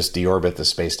we should just deorbit the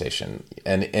space station.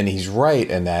 And he's right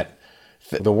in that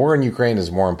the war in Ukraine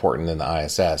is more important than the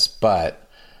ISS. But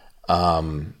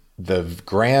the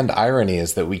grand irony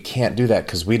is that we can't do that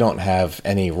because we don't have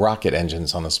any rocket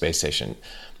engines on the space station.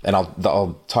 And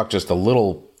I'll talk just a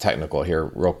little technical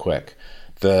here real quick.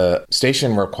 The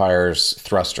station requires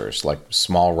thrusters, like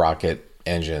small rocket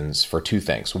engines, for two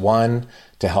things. One,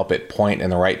 to help it point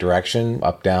in the right direction,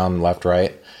 up, down, left,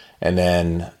 right. And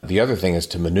then the other thing is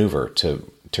to maneuver,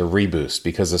 to reboost,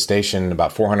 because the station,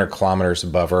 about 400 kilometers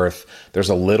above Earth, there's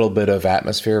a little bit of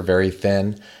atmosphere, very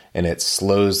thin, and it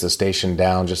slows the station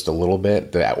down just a little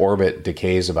bit. The orbit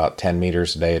decays about 10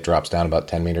 meters a day. It drops down about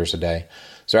 10 meters a day.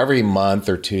 So every month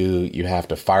or two, you have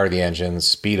to fire the engines,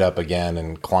 speed up again,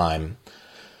 and climb.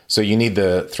 So you need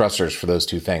the thrusters for those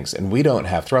two things. And we don't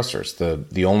have thrusters.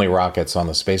 The only rockets on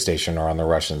the space station are on the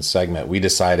Russian segment. We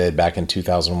decided back in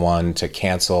 2001 to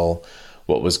cancel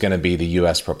what was going to be the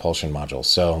U.S. propulsion module.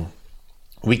 So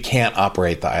we can't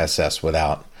operate the ISS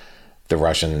without the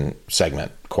Russian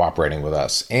segment cooperating with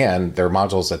us. And their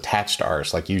modules attached to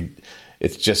ours.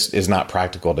 It just is not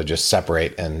practical to just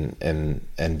separate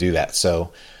and do that.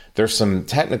 So there's some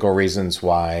technical reasons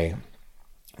why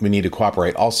we need to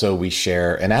cooperate. Also, we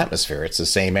share an atmosphere. It's the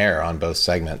same air on both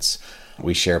segments.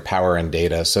 We share power and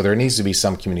data. So there needs to be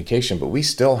some communication, but we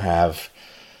still have,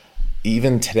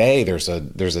 even today, there's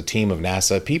a team of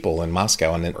NASA people in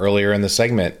Moscow. And then earlier in the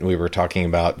segment, we were talking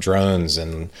about drones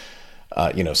and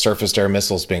surface to air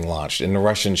missiles being launched. And the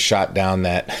Russians shot down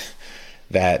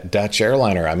that Dutch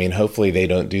airliner. I mean, hopefully they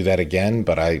don't do that again,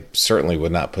 but I certainly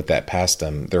would not put that past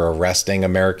them. They're arresting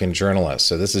American journalists.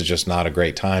 So this is just not a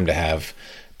great time to have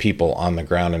people on the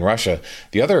ground in Russia.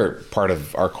 The other part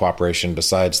of our cooperation,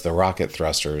 besides the rocket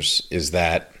thrusters, is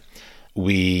that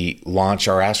we launch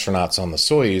our astronauts on the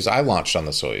Soyuz. I launched on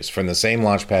the Soyuz from the same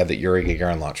launch pad that Yuri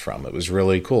Gagarin launched from. It was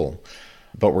really cool.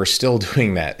 But we're still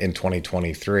doing that in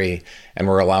 2023, and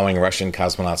we're allowing Russian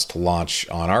cosmonauts to launch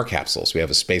on our capsules. We have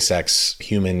a SpaceX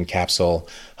human capsule.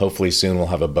 Hopefully soon we'll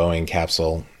have a Boeing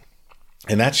capsule.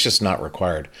 And that's just not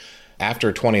required.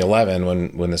 After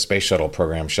 2011, when the space shuttle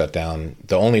program shut down,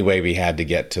 the only way we had to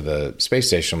get to the space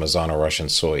station was on a Russian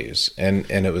Soyuz. And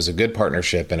it was a good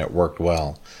partnership, and it worked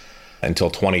well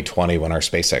until 2020 when our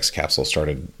SpaceX capsule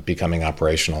started becoming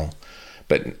operational.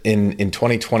 But in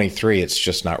 2023, it's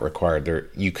just not required.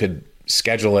 You could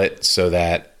schedule it so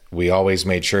that we always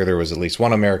made sure there was at least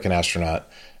one American astronaut,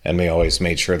 and we always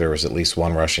made sure there was at least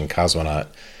one Russian cosmonaut.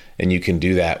 And you can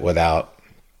do that without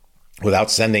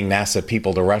sending NASA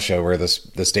people to Russia, where the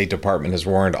State Department has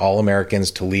warned all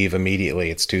Americans to leave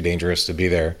immediately. It's too dangerous to be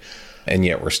there. And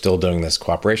yet we're still doing this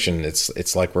cooperation.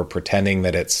 It's like we're pretending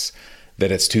that it's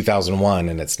 2001,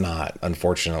 and it's not.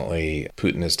 Unfortunately,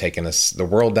 Putin has taken the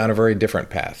world down a very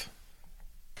different path.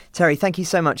 Terry, thank you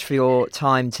so much for your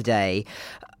time today.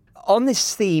 On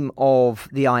this theme of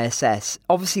the ISS,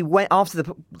 obviously, after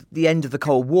the end of the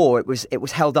Cold War, it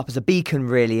was held up as a beacon,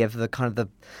 really, of the kind of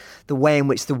the way in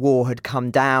which the war had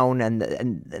come down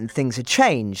and things had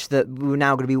changed. That we were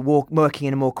now going to be working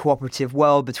in a more cooperative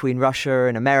world between Russia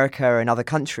and America and other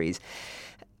countries.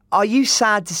 Are you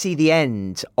sad to see the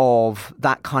end of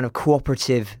that kind of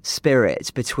cooperative spirit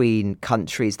between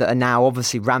countries that are now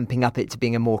obviously ramping up it to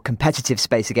being a more competitive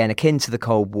space again, akin to the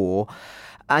Cold War?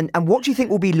 And what do you think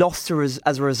will be lost as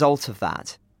a result of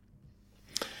that?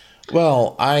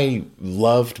 Well, I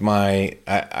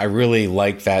really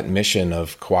like that mission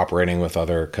of cooperating with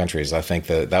other countries. I think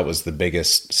that was the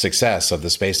biggest success of the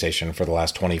space station for the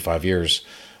last 25 years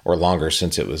or longer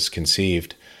since it was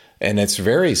conceived. And it's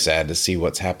very sad to see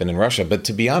what's happened in Russia. But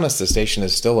to be honest, the station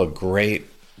is still a great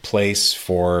place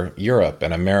for Europe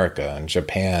and America and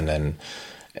Japan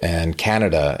and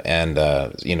Canada and,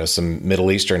 some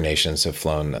Middle Eastern nations have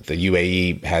flown. The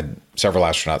UAE had several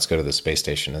astronauts go to the space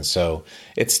station. And so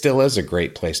it still is a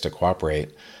great place to cooperate.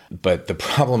 But the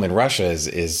problem in Russia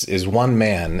is one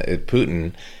man,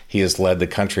 Putin. He has led the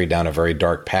country down a very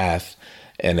dark path,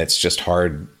 and it's just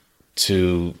hard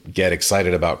to get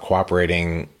excited about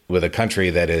cooperating with a country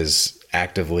that is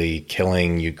actively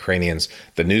killing Ukrainians.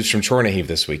 The news from Chernihiv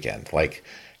this weekend, like,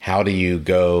 how do you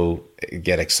go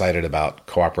get excited about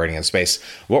cooperating in space?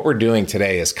 What we're doing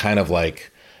today is kind of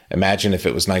like, imagine if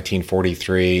it was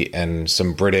 1943 and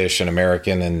some British and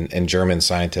American and German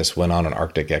scientists went on an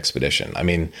Arctic expedition. I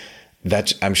mean,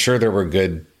 I'm sure there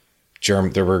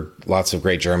were lots of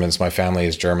great Germans. My family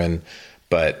is German,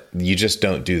 but you just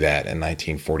don't do that in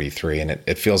 1943. And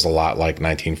it feels a lot like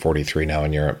 1943 now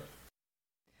in Europe.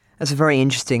 That's a very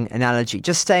interesting analogy.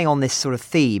 Just staying on this sort of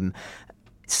theme,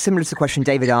 similar to the question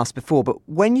David asked before, but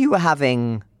when you were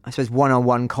having, I suppose,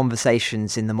 one-on-one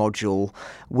conversations in the module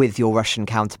with your Russian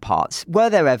counterparts,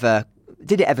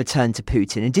 did it ever turn to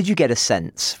Putin? And did you get a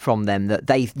sense from them that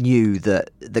they knew that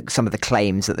some of the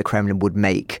claims that the Kremlin would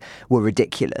make were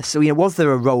ridiculous? So, was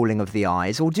there a rolling of the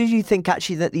eyes? Or did you think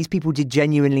actually that these people did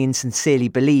genuinely and sincerely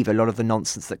believe a lot of the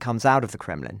nonsense that comes out of the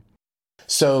Kremlin?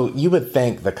 So you would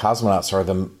think the cosmonauts are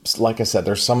like I said,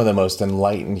 they're some of the most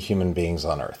enlightened human beings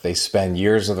on Earth. They spend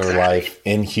years of their life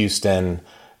in Houston.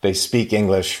 They speak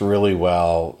English really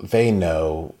well. They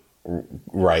know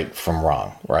right from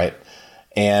wrong, right?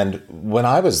 And when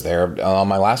I was there on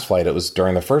my last flight, it was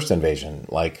during the first invasion.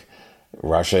 Like,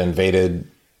 Russia invaded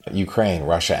Ukraine,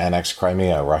 Russia annexed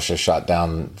Crimea, Russia shot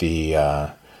down the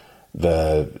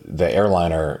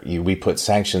airliner. We put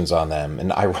sanctions on them,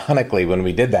 and ironically, when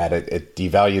we did that, it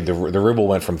devalued the ruble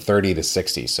went from 30 to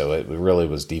 60, so it really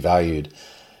was devalued,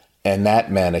 and that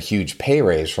meant a huge pay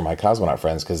raise for my cosmonaut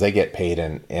friends because they get paid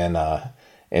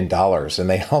in dollars, and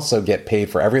they also get paid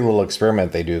for every little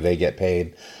experiment they do. They get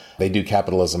paid. They do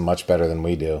capitalism much better than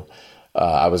we do.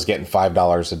 I was getting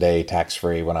 $5 a day tax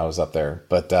free when I was up there,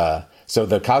 but so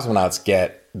the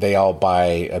cosmonauts they all buy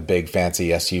a big fancy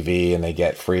SUV and they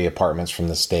get free apartments from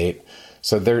the state.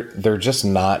 So they're just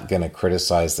not going to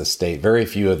criticize the state. Very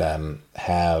few of them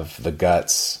have the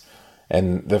guts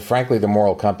and frankly the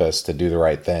moral compass to do the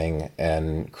right thing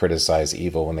and criticize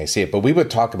evil when they see it. But we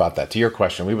would talk about that. To your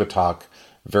question, we would talk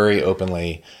very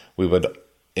openly. We would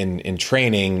in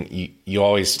training, you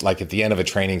always, like at the end of a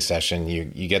training session,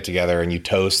 you get together and you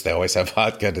toast. They always have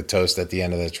vodka to toast at the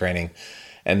end of the training.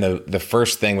 And the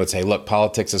first thing would say, look,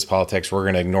 politics is politics. We're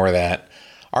going to ignore that.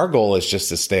 Our goal is just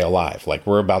to stay alive. Like,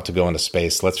 we're about to go into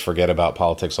space. Let's forget about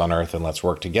politics on Earth and let's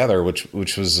work together, which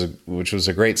was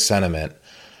a great sentiment.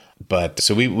 But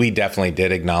so we definitely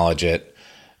did acknowledge it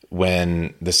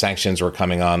when the sanctions were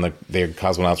coming on. The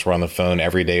cosmonauts were on the phone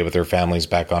every day with their families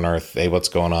back on Earth. Hey, what's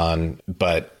going on?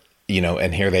 But,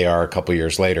 and here they are a couple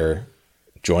years later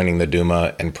joining the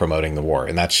Duma and promoting the war.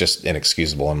 And that's just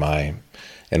inexcusable in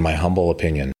my humble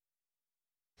opinion.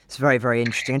 It's very, very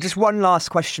interesting. And just one last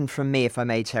question from me, if I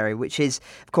may, Terry, which is,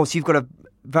 of course, you've got a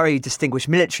very distinguished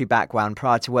military background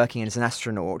prior to working as an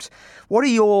astronaut. What are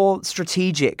your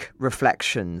strategic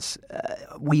reflections,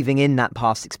 weaving in that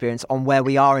past experience, on where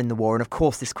we are in the war? And of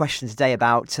course, this question today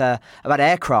about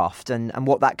aircraft and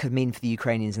what that could mean for the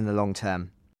Ukrainians in the long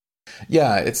term.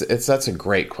 Yeah, that's a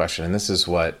great question. And this is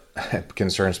what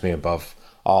concerns me above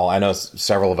all. I know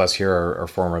several of us here are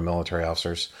former military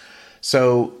officers.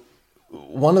 So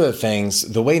one of the things,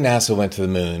 the way NASA went to the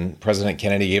moon, President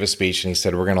Kennedy gave a speech and he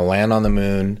said, we're going to land on the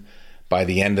moon by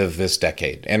the end of this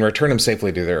decade and return him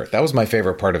safely to the Earth. That was my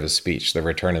favorite part of his speech, the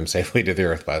return him safely to the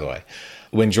Earth, by the way.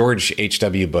 When George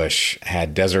H.W. Bush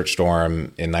had Desert Storm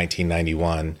in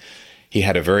 1991, he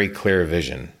had a very clear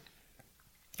vision.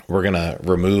 We're going to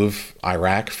remove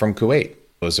Iraq from Kuwait. It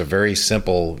was a very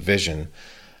simple vision.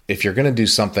 If you're going to do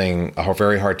something, a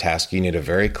very hard task, you need a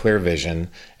very clear vision,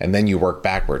 and then you work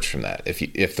backwards from that.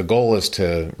 If the goal is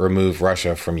to remove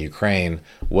Russia from Ukraine,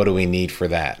 what do we need for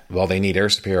that? Well, they need air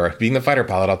superiority. Being the fighter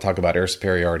pilot, I'll talk about air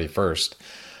superiority first.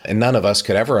 And none of us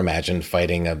could ever imagine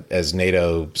fighting as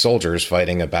NATO soldiers,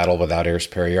 fighting a battle without air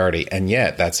superiority. And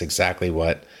yet, that's exactly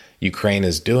what Ukraine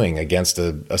is doing against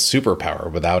a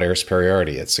superpower without air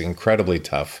superiority. It's incredibly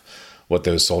tough what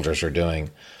those soldiers are doing.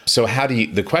 So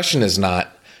the question is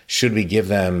not, should we give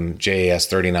them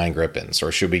JAS-39 Gripens, or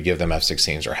should we give them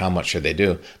F-16s, or how much should they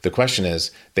do? The question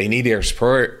is, they need air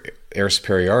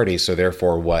superiority, so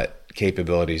therefore what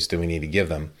capabilities do we need to give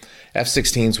them?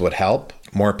 F-16s would help.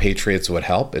 More Patriots would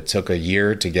help. It took a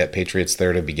year to get Patriots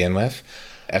there to begin with.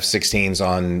 F-16s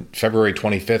on February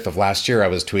 25th of last year. I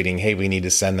was tweeting, hey, we need to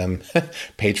send them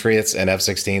Patriots and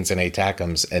F-16s and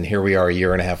ATACMS. And here we are a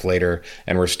year and a half later,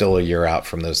 and we're still a year out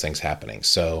from those things happening.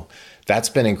 So that's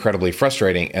been incredibly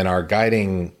frustrating. And our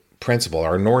guiding principle,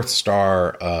 our North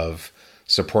Star of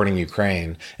supporting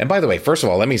Ukraine. And by the way, first of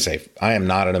all, let me say, I am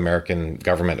not an American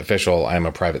government official. I am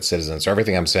a private citizen. So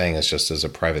everything I'm saying is just as a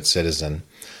private citizen.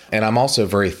 And I'm also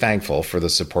very thankful for the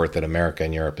support that America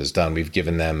and Europe has done. We've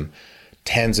given them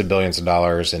tens of billions of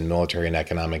dollars in military and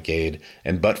economic aid.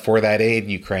 And but for that aid,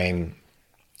 Ukraine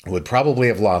would probably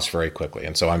have lost very quickly.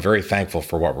 And so I'm very thankful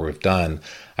for what we've done.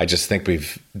 I just think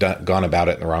we've gone about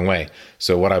it in the wrong way.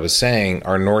 So what I was saying,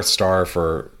 our North Star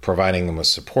for providing them with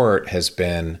support has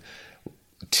been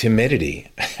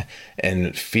timidity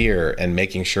and fear and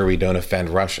making sure we don't offend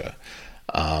Russia,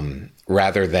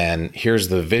 rather than here's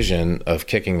the vision of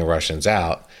kicking the Russians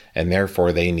out, and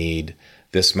therefore they need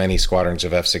this many squadrons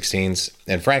of F-16s.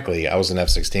 And frankly, I was an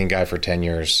F-16 guy for 10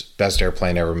 years, best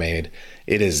airplane ever made.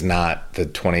 It is not the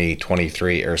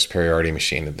 2023 air superiority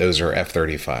machine. Those are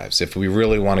F-35s. If we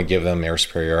really want to give them air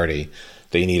superiority,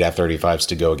 they need F-35s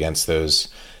to go against those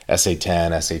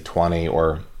SA-10, SA-20,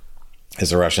 or as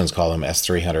the Russians call them,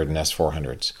 S-300 and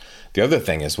S-400s. The other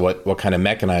thing is what kind of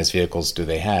mechanized vehicles do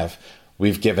they have?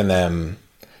 We've given them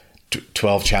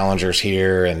 12 Challengers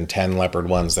here and 10 Leopard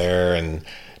 1s there, and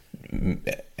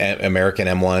American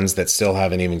M1s that still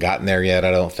haven't even gotten there yet,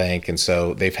 I don't think. And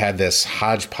so they've had this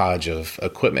hodgepodge of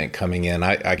equipment coming in.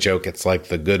 I joke it's like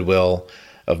the Goodwill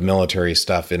of military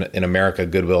stuff. In America,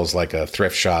 Goodwill is like a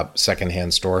thrift shop,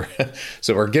 secondhand store.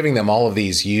 So we're giving them all of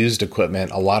these used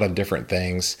equipment, a lot of different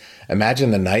things.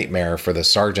 Imagine the nightmare for the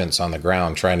sergeants on the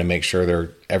ground trying to make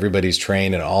sure everybody's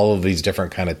trained in all of these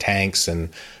different kind of tanks and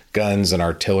guns and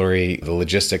artillery. The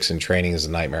logistics and training is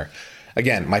a nightmare.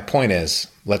 Again, my point is,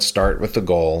 let's start with the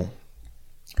goal.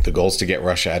 The goal is to get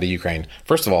Russia out of Ukraine.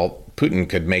 First of all, Putin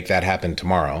could make that happen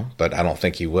tomorrow, but I don't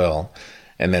think he will.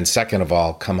 And then second of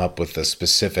all, come up with a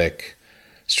specific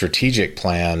strategic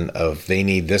plan of they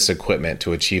need this equipment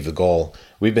to achieve the goal.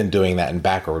 We've been doing that in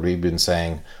backward. We've been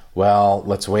saying, well,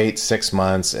 let's wait 6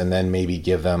 months and then maybe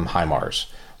give them HIMARS.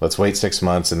 Let's wait 6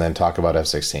 months and then talk about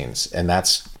F-16s. And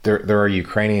there are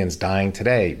Ukrainians dying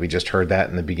today. We just heard that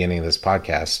in the beginning of this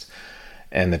podcast.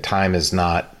 And the time is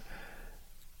not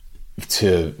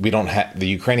the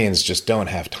Ukrainians just don't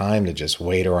have time to just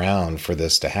wait around for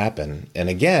this to happen. And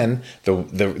again,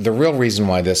 the real reason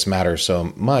why this matters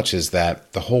so much is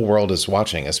that the whole world is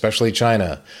watching, especially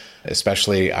China,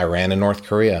 especially Iran and North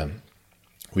Korea.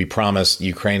 We promised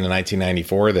Ukraine in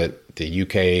 1994 that the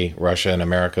UK, Russia, and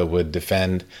America would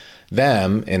defend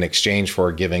them in exchange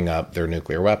for giving up their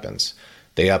nuclear weapons.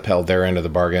 They upheld their end of the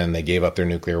bargain. They gave up their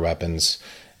nuclear weapons.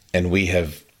 And we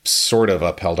have sort of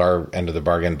upheld our end of the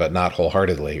bargain, but not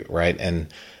wholeheartedly, right? And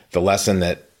the lesson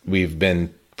that we've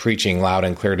been preaching loud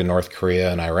and clear to North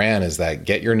Korea and Iran is that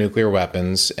get your nuclear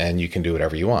weapons and you can do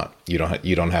whatever you want. You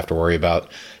don't have to worry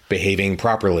about behaving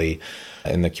properly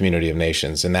in the community of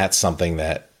nations. And that's something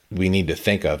that we need to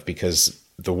think of, because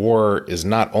the war is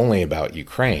not only about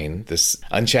Ukraine. This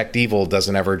unchecked evil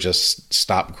doesn't ever just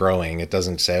stop growing. It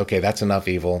doesn't say, okay, that's enough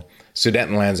evil.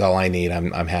 Sudetenland's all I need.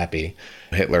 I'm happy.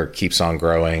 Hitler keeps on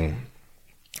growing.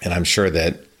 And I'm sure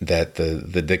that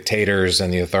the dictators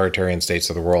and the authoritarian states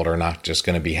of the world are not just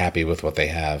going to be happy with what they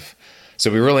have. So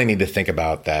we really need to think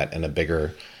about that in a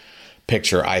bigger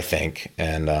picture, I think,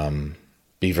 and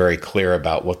be very clear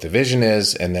about what the vision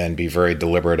is, and then be very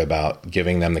deliberate about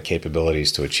giving them the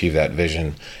capabilities to achieve that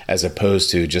vision, as opposed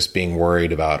to just being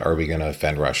worried about, are we going to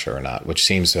offend Russia or not, which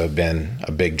seems to have been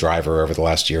a big driver over the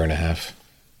last year and a half.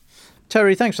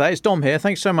 Terry, thanks for that. It's Dom here.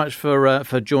 Thanks so much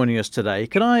for joining us today.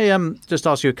 Can I just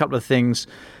ask you a couple of things,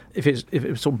 if it's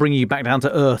sort of bringing you back down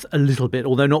to earth a little bit,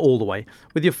 although not all the way,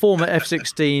 with your former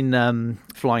F-16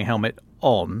 flying helmet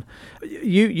on?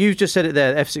 You've just said it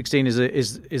there. F-16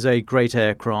 is a great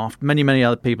aircraft. Many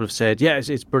other people have said, yes,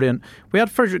 it's brilliant. We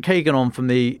had Frederick Kagan on from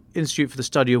the Institute for the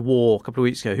Study of War a couple of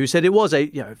weeks ago, who said it was a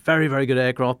very, very good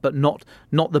aircraft, but not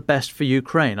the best for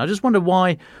Ukraine. I just wonder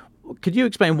why. Could you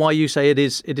explain why you say it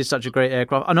is such a great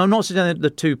aircraft? And I'm not saying that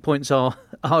the 2 points are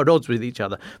at odds with each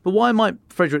other, but why might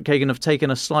Frederick Kagan have taken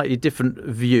a slightly different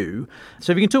view?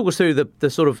 So if you can talk us through the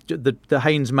sort of the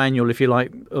Haynes manual, if you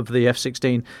like, of the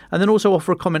F-16, and then also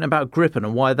offer a comment about Gripen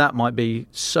and why that might be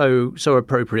so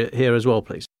appropriate here as well,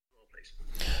 please.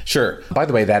 Sure. By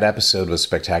the way, that episode was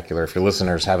spectacular. If your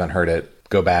listeners haven't heard it,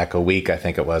 go back a week, I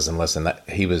think it was, and listen.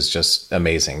 He was just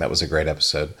amazing. That was a great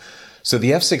episode. So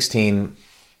the F-16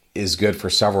 is good for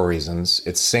several reasons.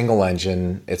 It's single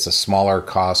engine. It's a smaller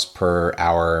cost per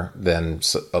hour than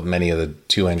many of the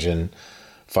two engine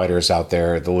fighters out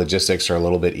there. The logistics are a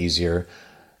little bit easier.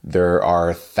 There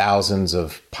are thousands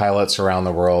of pilots around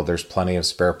the world. There's plenty of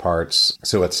spare parts.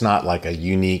 So it's not like a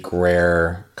unique,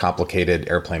 rare, complicated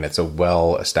airplane. It's a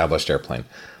well-established airplane.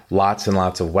 Lots and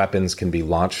lots of weapons can be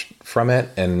launched from it.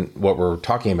 And what we're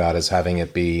talking about is having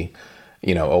it be,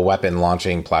 a weapon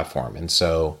launching platform. And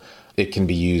so it can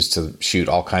be used to shoot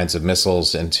all kinds of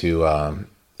missiles into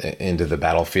the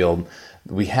battlefield.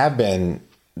 We have been,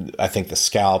 I think the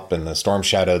Scalp and the Storm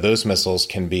Shadow, those missiles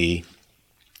can be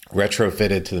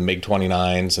retrofitted to the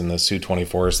MiG-29s and the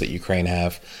Su-24s that Ukraine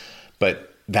have,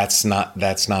 but that's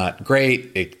not great.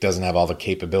 It doesn't have all the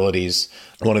capabilities.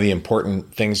 One of the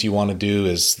important things you want to do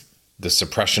is the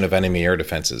suppression of enemy air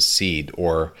defenses, SEAD,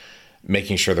 or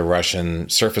making sure the Russian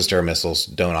surface-to-air missiles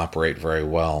don't operate very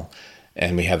well.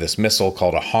 And we have this missile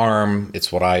called a HARM.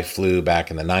 It's what I flew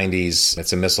back in the 90s.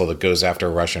 It's a missile that goes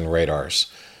after Russian radars.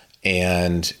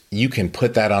 And you can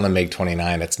put that on a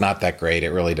MiG-29. It's not that great.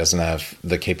 It really doesn't have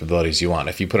the capabilities you want.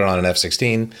 If you put it on an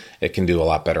F-16, it can do a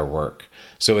lot better work.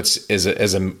 So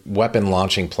as a weapon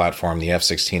launching platform, the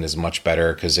F-16 is much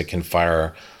better because it can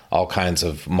fire all kinds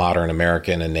of modern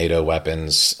American and NATO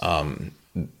weapons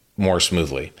more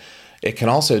smoothly. It can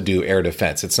also do air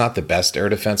defense. It's not the best air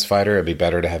defense fighter. It'd be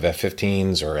better to have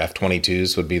F-15s or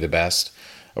F-22s would be the best,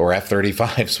 or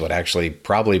F-35s would actually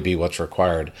probably be what's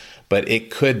required. But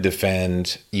it could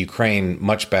defend Ukraine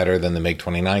much better than the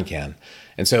MiG-29 can.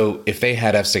 And so if they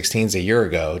had F-16s a year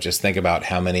ago, just think about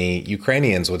how many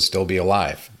Ukrainians would still be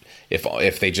alive.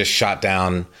 If they just shot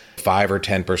down 5 or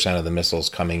 10% of the missiles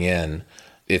coming in,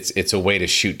 it's a way to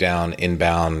shoot down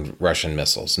inbound Russian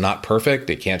missiles. Not perfect.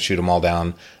 It can't shoot them all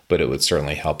down, but it would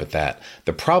certainly help at that.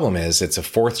 The problem is it's a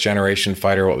fourth generation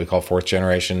fighter, what we call fourth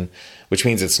generation, which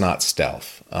means it's not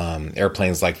stealth.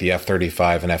 Airplanes like the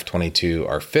F-35 and F-22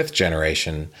 are fifth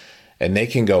generation, and they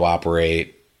can go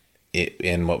operate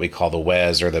in what we call the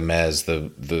WEZ or the MEZ,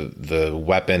 the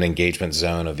weapon engagement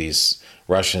zone of these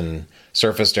Russian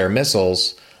surface-to-air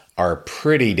missiles, are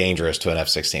pretty dangerous to an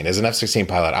F-16. As an F-16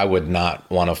 pilot, I would not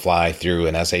want to fly through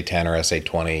an SA-10 or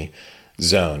SA-20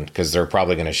 zone because they're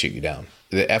probably going to shoot you down.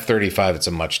 The F-35, it's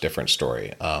a much different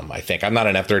story. I think I'm not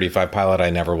an F-35 pilot. I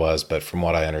never was, but from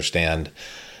what I understand,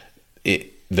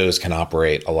 those can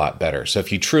operate a lot better. So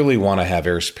if you truly want to have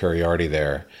air superiority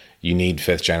there, you need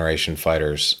fifth generation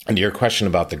fighters. And to your question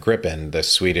about the Gripen, the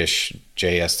Swedish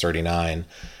JS-39,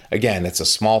 again, it's a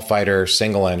small fighter,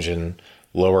 single engine,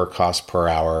 lower cost per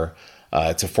hour.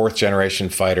 It's a fourth generation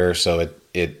fighter, so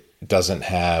it doesn't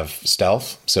have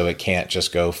stealth, so it can't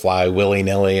just go fly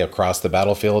willy-nilly across the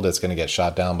battlefield. It's going to get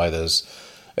shot down by those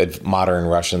modern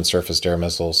Russian surface-to-air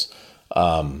missiles.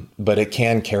 But it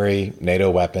can carry NATO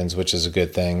weapons, which is a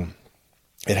good thing.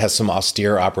 It has some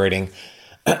austere operating.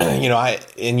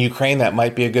 In Ukraine, that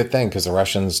might be a good thing because the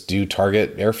Russians do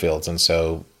target airfields. And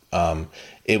so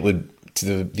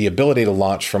the ability to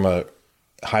launch from a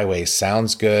highway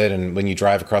sounds good. And when you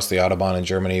drive across the Autobahn in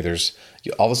Germany,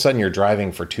 all of a sudden you're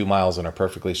driving for 2 miles in a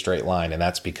perfectly straight line. And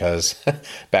that's because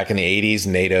back in the 80s,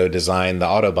 NATO designed the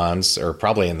Autobahns, or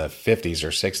probably in the 50s or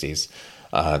 60s,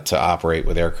 to operate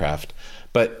with aircraft.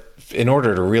 But in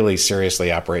order to really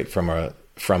seriously operate from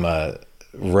a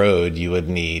road, you would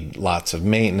need lots of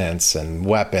maintenance and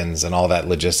weapons and all that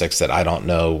logistics that I don't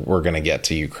know we're going to get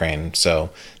to Ukraine.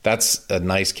 So that's a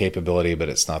nice capability, but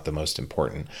it's not the most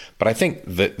important. But I think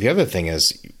the other thing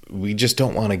is we just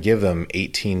don't want to give them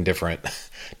 18 different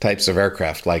types of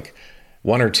aircraft. Like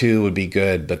 1 or 2 would be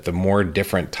good, but the more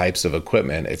different types of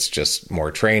equipment, it's just more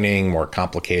training, more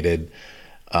complicated.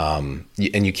 And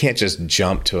you can't just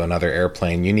jump to another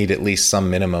airplane. You need at least some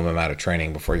minimum amount of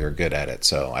training before you're good at it.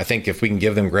 So I think if we can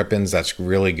give them Gripens, that's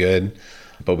really good.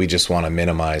 But we just want to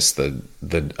minimize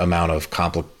the amount of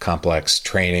complex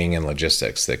training and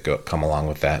logistics that come along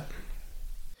with that.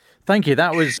 Thank you.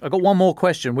 I got one more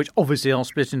question, which obviously I'll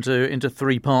split into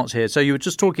 3 parts here. So you were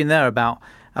just talking there about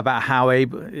how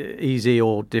easy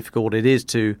or difficult it is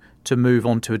to move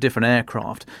on to a different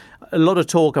aircraft. A lot of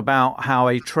talk about how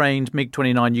a trained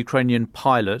MiG-29 Ukrainian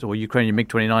pilot or Ukrainian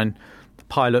MiG-29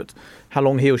 pilot, how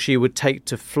long he or she would take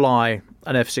to fly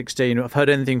an F-16. I've heard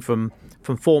anything from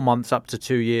 4 months up to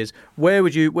 2 years. Where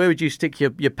would you stick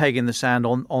your peg in the sand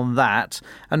on that?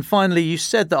 And finally, you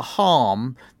said that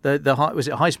HARM, was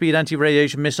it high-speed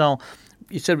anti-radiation missile?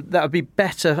 You said that would be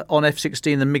better on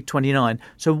F-16 than MiG-29.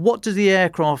 So what does the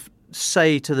aircraft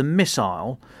say to the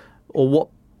missile, or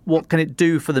what can it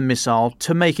do for the missile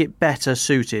to make it better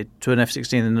suited to an F-16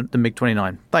 than the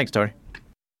MiG-29? Thanks, Terry.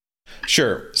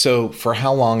 Sure. So for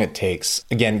how long it takes,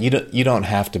 again, you don't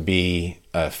have to be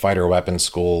a fighter weapons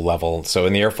school level. So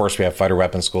in the Air Force, we have fighter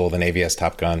weapons school, the Navy has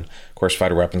Top Gun. Of course,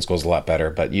 fighter weapons school is a lot better,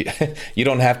 but you you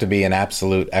don't have to be an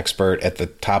absolute expert at the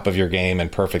top of your game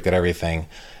and perfect at everything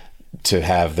to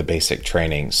have the basic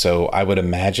training. So I would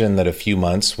imagine that a few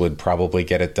months would probably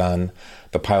get it done.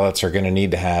 The pilots are going to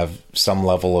need to have some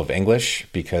level of English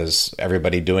because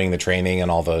everybody doing the training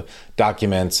and all the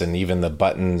documents and even the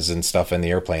buttons and stuff in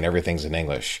the airplane, everything's in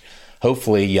English.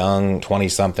 Hopefully young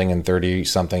 20-something and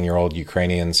 30-something-year-old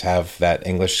Ukrainians have that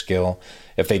English skill.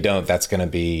 If they don't, that's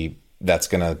going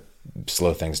to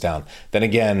slow things down. Then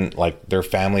again, like their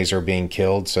families are being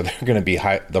killed, so they're going to be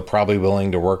they're probably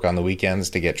willing to work on the weekends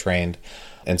to get trained.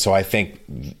 And so I think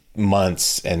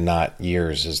months and not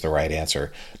years is the right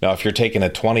answer. Now, if you're taking a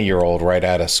 20-year-old right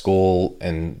out of school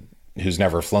and who's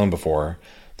never flown before,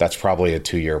 that's probably a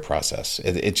 2-year process.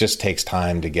 It just takes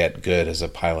time to get good as a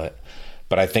pilot.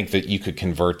 But I think that you could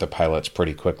convert the pilots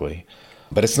pretty quickly.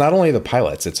 But it's not only the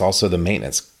pilots, it's also the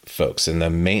maintenance folks, and the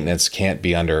maintenance can't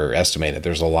be underestimated.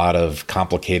 There's a lot of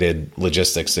complicated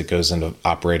logistics that goes into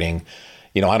operating.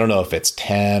 I don't know if it's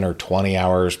 10 or 20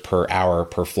 hours per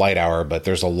flight hour, but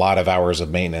there's a lot of hours of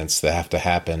maintenance that have to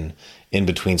happen in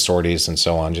between sorties and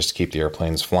so on just to keep the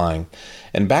airplanes flying.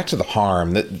 And back to the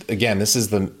harm, again, this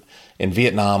is in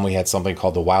Vietnam, we had something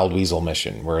called the Wild Weasel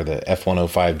mission, where the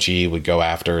F-105G would go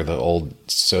after the old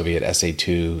Soviet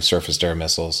SA-2 surface-to-air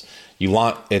missiles.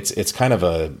 It's kind of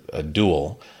a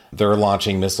duel. They're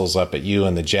launching missiles up at you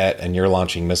in the jet, and you're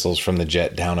launching missiles from the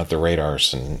jet down at the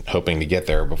radars and hoping to get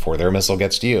there before their missile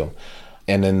gets to you.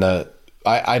 And in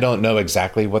I don't know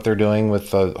exactly what they're doing with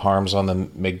the harms on the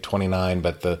MiG-29,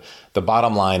 but the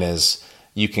bottom line is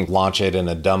you can launch it in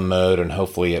a dumb mode and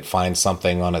hopefully it finds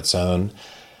something on its own.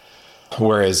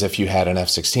 Whereas if you had an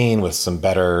F-16 with some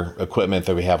better equipment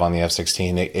that we have on the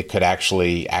F-16, it could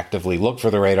actually actively look for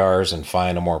the radars and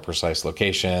find a more precise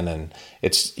location. And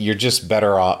you're just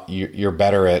better off. You're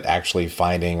better at actually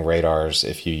finding radars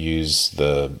if you use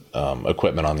the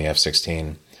equipment on the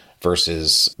F-16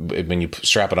 versus when you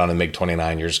strap it on a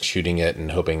MiG-29, you're just shooting it and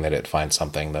hoping that it finds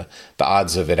something. The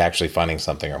odds of it actually finding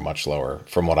something are much lower,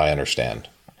 from what I understand.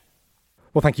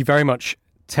 Well, thank you very much,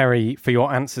 Terry, for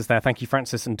your answers there. Thank you,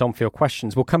 Francis and Dom, for your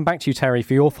questions. We'll come back to you, Terry,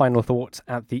 for your final thoughts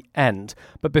at the end.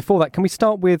 But before that, can we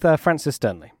start with Francis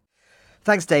Dearnley?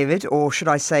 Thanks, David, or should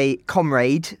I say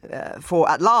comrade, for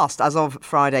at last, as of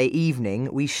Friday evening,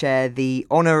 we share the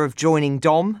honour of joining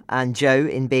Dom and Joe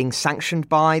in being sanctioned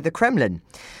by the Kremlin.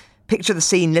 Picture the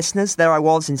scene, listeners. There I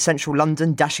was in central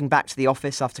London, dashing back to the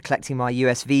office after collecting my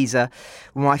US visa,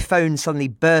 when my phone suddenly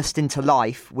burst into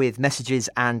life with messages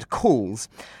and calls.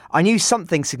 I knew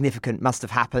something significant must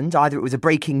have happened. Either it was a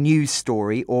breaking news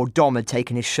story or Dom had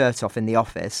taken his shirt off in the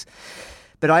office.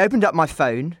 But I opened up my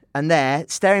phone, and there,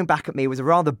 staring back at me, was a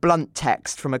rather blunt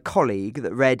text from a colleague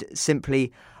that read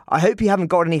simply, "I hope you haven't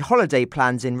got any holiday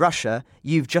plans in Russia.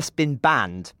 You've just been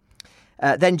banned."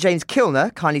 Then James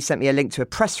Kilner kindly sent me a link to a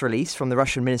press release from the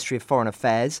Russian Ministry of Foreign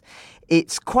Affairs.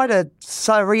 It's quite a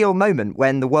surreal moment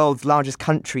when the world's largest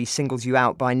country singles you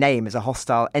out by name as a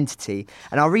hostile entity.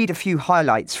 And I'll read a few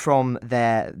highlights from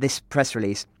this press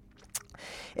release.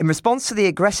 In response to the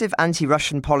aggressive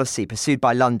anti-Russian policy pursued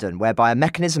by London, whereby a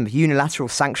mechanism of unilateral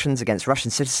sanctions against Russian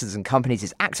citizens and companies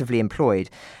is actively employed,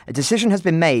 a decision has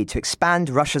been made to expand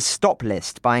Russia's stop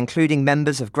list by including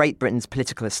members of Great Britain's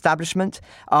political establishment,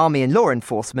 army and law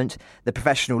enforcement, the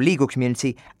professional legal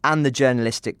community, and the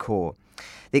journalistic corps.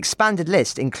 The expanded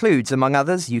list includes, among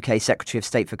others, UK Secretary of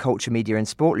State for Culture, Media and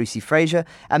Sport, Lucy Fraser,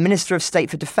 and Minister of State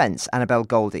for Defence, Annabel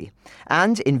Goldie.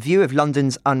 And in view of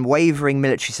London's unwavering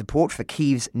military support for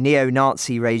Kyiv's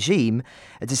neo-Nazi regime,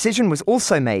 a decision was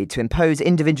also made to impose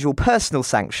individual personal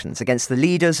sanctions against the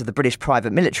leaders of the British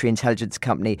private military intelligence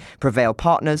company Prevail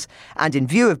Partners, and in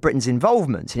view of Britain's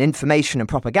involvement in information and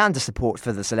propaganda support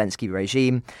for the Zelensky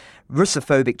regime,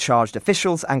 Russophobic charged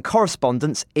officials and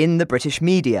correspondents in the British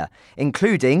media,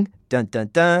 including,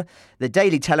 the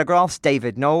Daily Telegraph's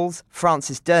David Knowles,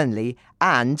 Francis Dearnley,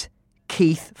 and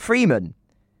Keith Freeman.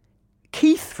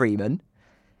 Keith Freeman?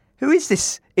 Who is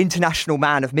this international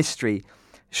man of mystery?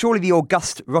 Surely the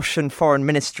august Russian Foreign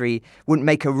Ministry wouldn't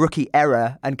make a rookie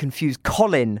error and confuse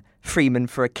Colin Freeman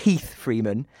for a Keith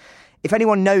Freeman. If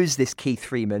anyone knows this Keith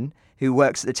Freeman, who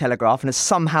works at the Telegraph and has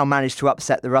somehow managed to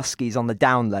upset the Ruskies on the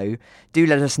down low, do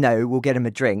let us know. We'll get him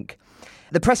a drink.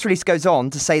 The press release goes on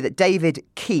to say that David,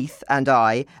 Keith and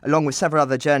I, along with several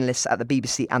other journalists at the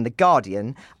BBC and The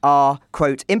Guardian, are,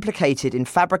 quote, implicated in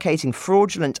fabricating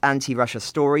fraudulent anti-Russia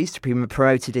stories to be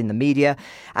promoted in the media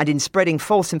and in spreading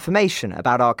false information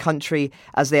about our country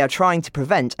as they are trying to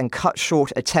prevent and cut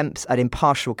short attempts at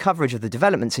impartial coverage of the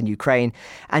developments in Ukraine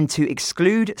and to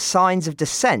exclude signs of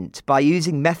dissent by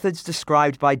using methods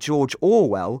described by George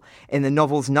Orwell in the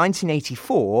novels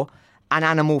 1984 and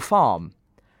Animal Farm.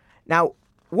 Now,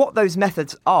 what those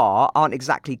methods aren't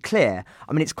exactly clear.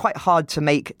 I mean, it's quite hard to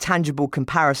make tangible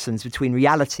comparisons between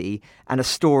reality and a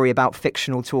story about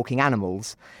fictional talking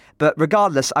animals. But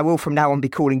regardless, I will from now on be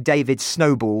calling David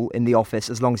Snowball in the office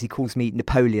as long as he calls me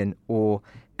Napoleon or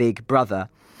Big Brother.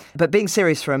 But being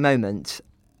serious for a moment,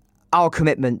 our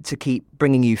commitment to keep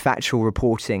bringing you factual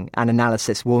reporting and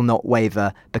analysis will not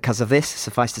waver because of this,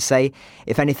 suffice to say.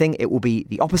 If anything, it will be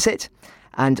the opposite.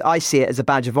 And I see it as a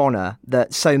badge of honour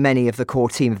that so many of the core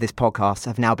team of this podcast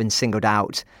have now been singled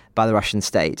out by the Russian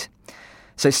state.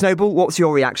 So, Snowball, what was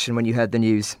your reaction when you heard the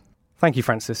news? Thank you,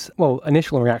 Francis. Well,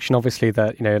 initial reaction, obviously,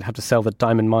 that, I'd have to sell the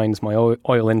diamond mines, my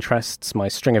oil interests, my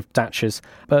string of dachas.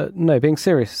 But no, being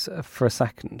serious for a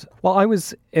second. Well, I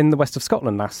was in the west of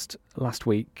Scotland last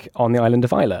week on the island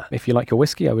of Islay. If you like your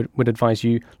whiskey, I would advise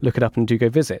you look it up and do go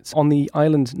visit. On the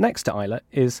island next to Islay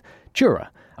is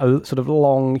Jura, a sort of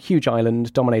long, huge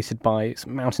island dominated by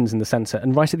some mountains in the centre.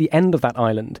 And right at the end of that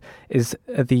island is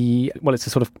it's a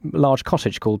sort of large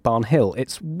cottage called Barn Hill.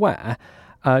 It's where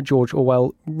George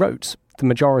Orwell wrote the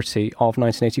majority of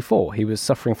 1984. He was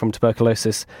suffering from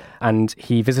tuberculosis and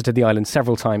he visited the island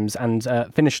several times and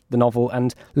finished the novel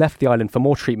and left the island for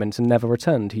more treatment and never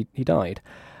returned. He died.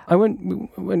 I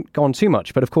won't go on too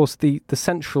much, but of course the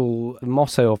central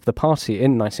motto of the party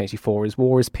in 1984 is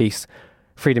war is peace,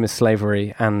 freedom is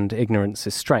slavery, and ignorance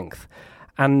is strength.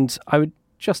 And I would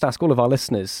just ask all of our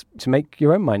listeners to make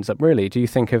your own minds up, really. Do you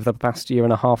think over the past year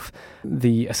and a half,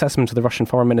 the assessment of the Russian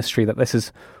Foreign Ministry that this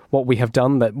is what we have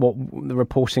done, that what the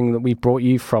reporting that we brought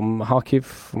you from Kharkiv,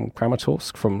 from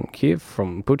Kramatorsk, from Kiev,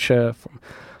 from Bucha, from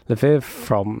Lviv,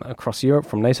 from across Europe,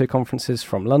 from NATO conferences,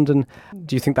 from London,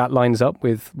 do you think that lines up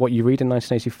with what you read in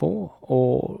 1984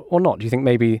 or not? Do you think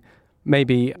maybe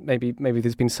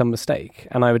there's been some mistake?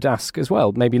 And I would ask as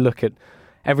well, maybe look at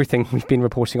everything we've been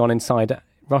reporting on inside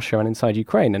Russia and inside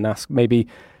Ukraine and ask maybe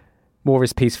war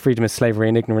is peace, freedom is slavery,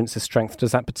 and ignorance is strength.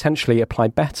 Does that potentially apply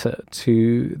better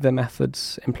to the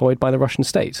methods employed by the Russian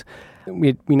state?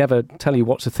 We never tell you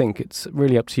what to think. It's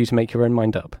really up to you to make your own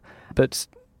mind up. But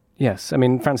yes, I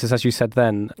mean, Francis, as you said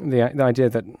then, the idea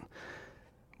that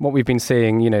what we've been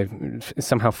seeing, is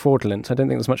somehow fraudulent. I don't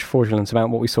think there's much fraudulence about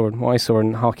what I saw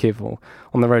in Kharkiv or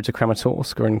on the road to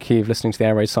Kramatorsk or in Kiev listening to the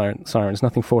air raid sirens.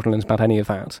 Nothing fraudulent about any of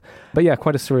that. But yeah,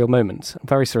 quite a surreal moment,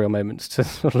 very surreal moment to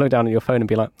sort of look down at your phone and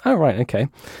be like, oh, right, okay.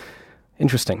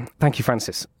 Interesting. Thank you,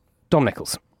 Francis. Dom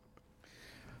Nichols.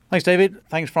 Thanks, David.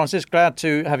 Thanks, Francis. Glad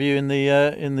to have you in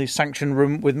the sanction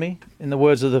room with me. In the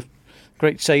words of the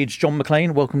great sage John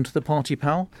McClane, welcome to the party,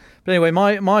 pal. But anyway,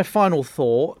 my final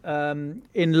thought,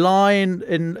 in light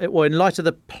of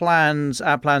the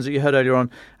our plans that you heard earlier on,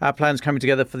 our plans coming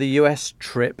together for the US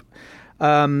trip,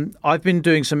 I've been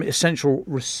doing some essential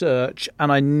research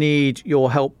and I need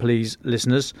your help, please,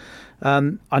 listeners.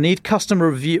 I need customer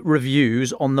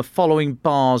reviews on the following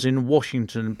bars in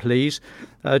Washington, please.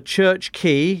 Church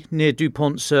Key near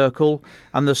DuPont Circle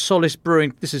and the Solace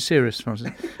Brewing. This is serious, Francis.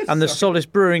 And the Solace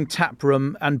Brewing Tap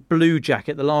Room and Blue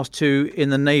Jacket, the last two in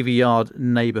the Navy Yard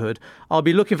neighbourhood. I'll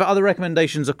be looking for other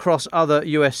recommendations across other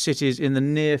US cities in the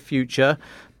near future,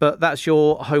 but that's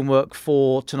your homework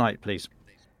for tonight, please.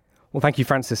 Well, thank you,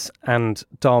 Francis and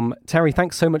Dom. Terry,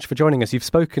 thanks so much for joining us. You've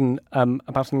spoken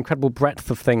about an incredible breadth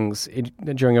of things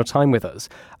during your time with us.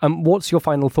 What's your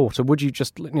final thought, or would you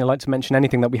just like to mention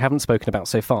anything that we haven't spoken about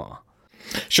so far?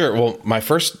 Sure. Well, my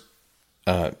first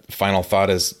final thought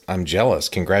is I'm jealous.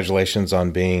 Congratulations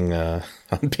on being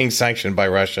sanctioned by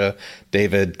Russia,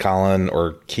 David, Colin,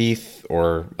 or Keith,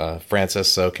 or Francis.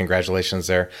 So congratulations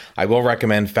there. I will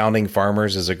recommend Founding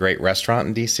Farmers is a great restaurant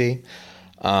in D.C.,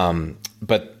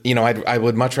 but, I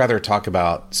would much rather talk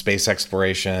about space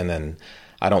exploration, and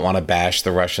I don't want to bash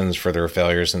the Russians for their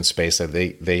failures in space.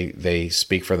 They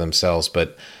speak for themselves.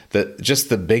 But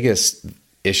the biggest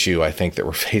issue I think that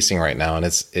we're facing right now, and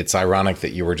it's ironic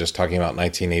that you were just talking about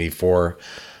 1984.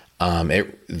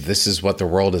 This is what the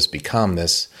world has become.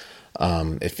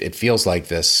 It feels like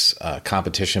this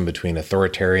competition between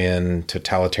authoritarian,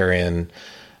 totalitarian,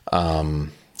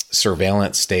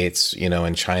 surveillance states,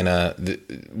 in China.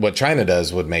 What China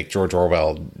does would make George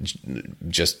Orwell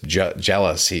just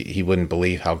jealous. He wouldn't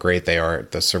believe how great they are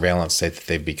at the surveillance state that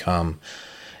they've become.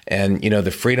 And,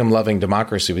 the freedom-loving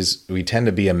democracies, we tend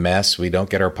to be a mess. We don't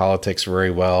get our politics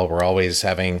very well. We're always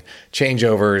having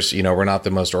changeovers. We're not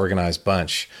the most organized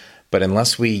bunch. But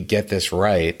unless we get this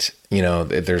right,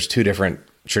 there's two different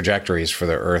trajectories for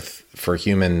the Earth, for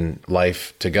human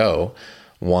life to go.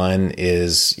 One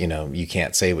is, you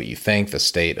can't say what you think. The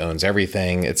state owns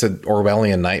everything. It's an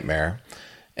Orwellian nightmare.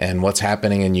 And what's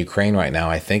happening in Ukraine right now,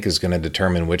 I think, is going to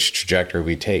determine which trajectory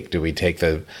we take. Do we take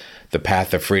the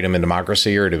path of freedom and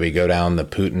democracy, or do we go down the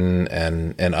Putin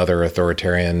and other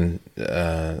authoritarian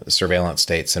surveillance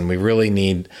states? And we really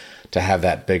need to have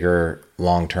that bigger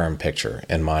long-term picture,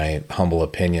 in my humble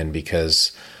opinion,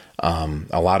 because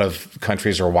a lot of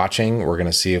countries are watching. We're going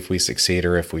to see if we succeed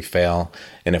or if we fail.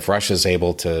 And if Russia's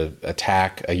able to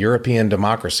attack a European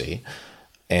democracy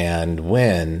and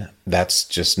win, that's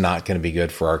just not going to be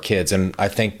good for our kids. And I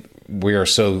think we are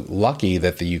so lucky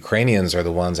that the Ukrainians are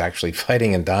the ones actually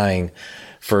fighting and dying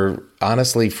for,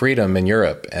 honestly, freedom in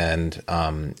Europe. And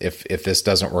if this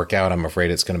doesn't work out, I'm afraid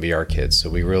it's going to be our kids. So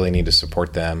we really need to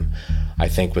support them, I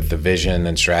think, with the vision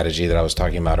and strategy that I was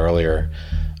talking about earlier,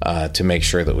 to make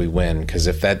sure that we win. Because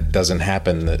if that doesn't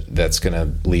happen, that's going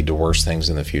to lead to worse things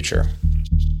in the future.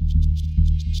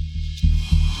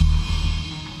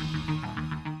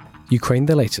 Ukraine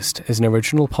the Latest is an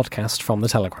original podcast from The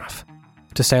Telegraph.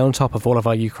 To stay on top of all of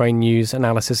our Ukraine news,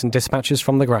 analysis and dispatches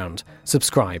from the ground,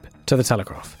 subscribe to The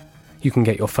Telegraph. You can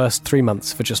get your first 3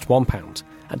 months for just £1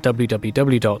 at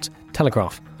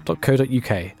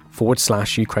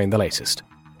www.telegraph.co.uk/Ukraine the Latest.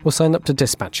 Or sign up to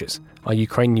Dispatches, our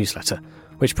Ukraine newsletter,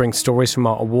 which brings stories from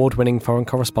our award-winning foreign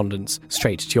correspondents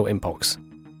straight to your inbox.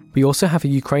 We also have a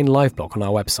Ukraine live blog on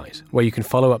our website, where you can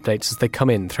follow updates as they come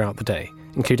in throughout the day,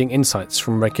 including insights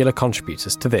from regular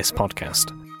contributors to this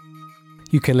podcast.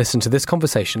 You can listen to this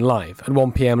conversation live at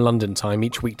 1 p.m. London time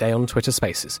each weekday on Twitter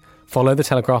Spaces. Follow The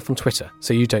Telegraph on Twitter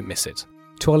so you don't miss it.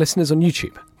 To our listeners on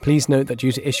YouTube, please note that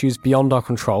due to issues beyond our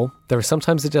control, there is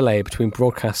sometimes a delay between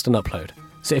broadcast and upload.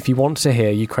 So if you want to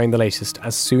hear Ukraine the Latest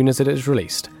as soon as it is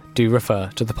released, do refer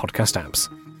to the podcast apps.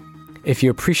 If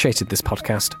you appreciated this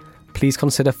podcast, please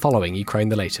consider following Ukraine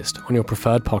the Latest on your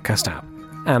preferred podcast app.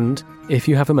 And, if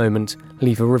you have a moment,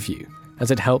 leave a review,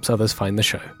 as it helps others find the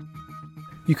show.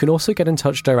 You can also get in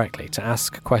touch directly to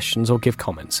ask questions or give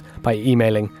comments by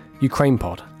emailing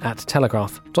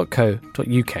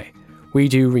ukrainepod@telegraph.co.uk. We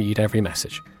do read every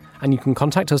message. And you can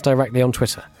contact us directly on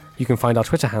Twitter. You can find our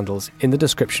Twitter handles in the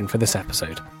description for this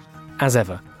episode. As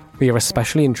ever, we are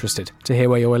especially interested to hear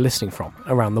where you are listening from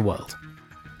around the world.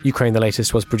 Ukraine the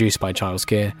Latest was produced by Giles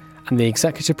Gear, and the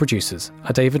executive producers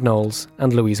are David Knowles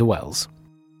and Louisa Wells.